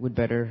that would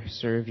better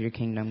serve your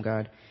kingdom,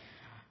 God.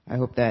 I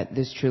hope that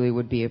this truly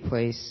would be a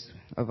place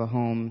of a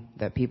home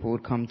that people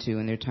would come to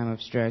in their time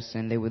of stress,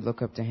 and they would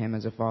look up to him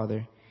as a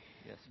father.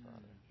 Yes,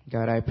 Father.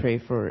 God, I pray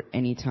for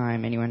any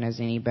time anyone has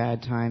any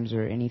bad times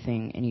or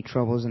anything, any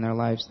troubles in their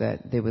lives,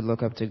 that they would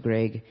look up to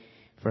Greg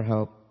for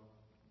help.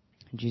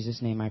 In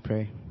Jesus' name I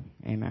pray.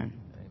 Amen.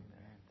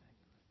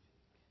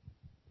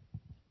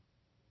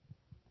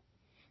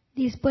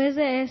 Después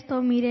de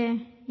esto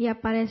miré, y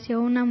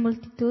apareció una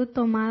multitud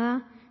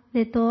tomada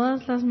de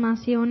todas las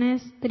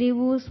naciones,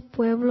 tribus,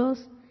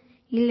 pueblos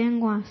y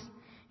lenguas.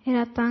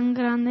 Era tan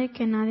grande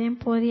que nadie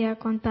podía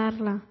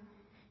contarla.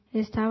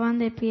 Estaban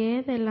de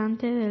pie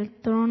delante del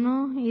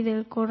trono y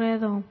del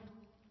Cordero.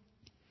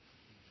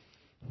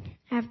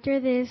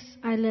 After this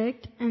I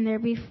looked, and there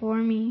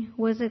before me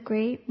was a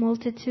great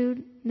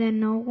multitude that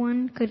no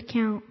one could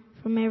count,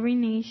 from every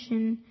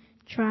nation,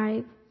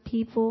 tribe,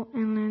 people,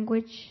 and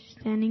language,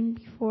 standing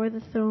before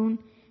the throne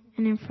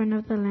and in front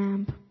of the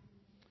Lamb.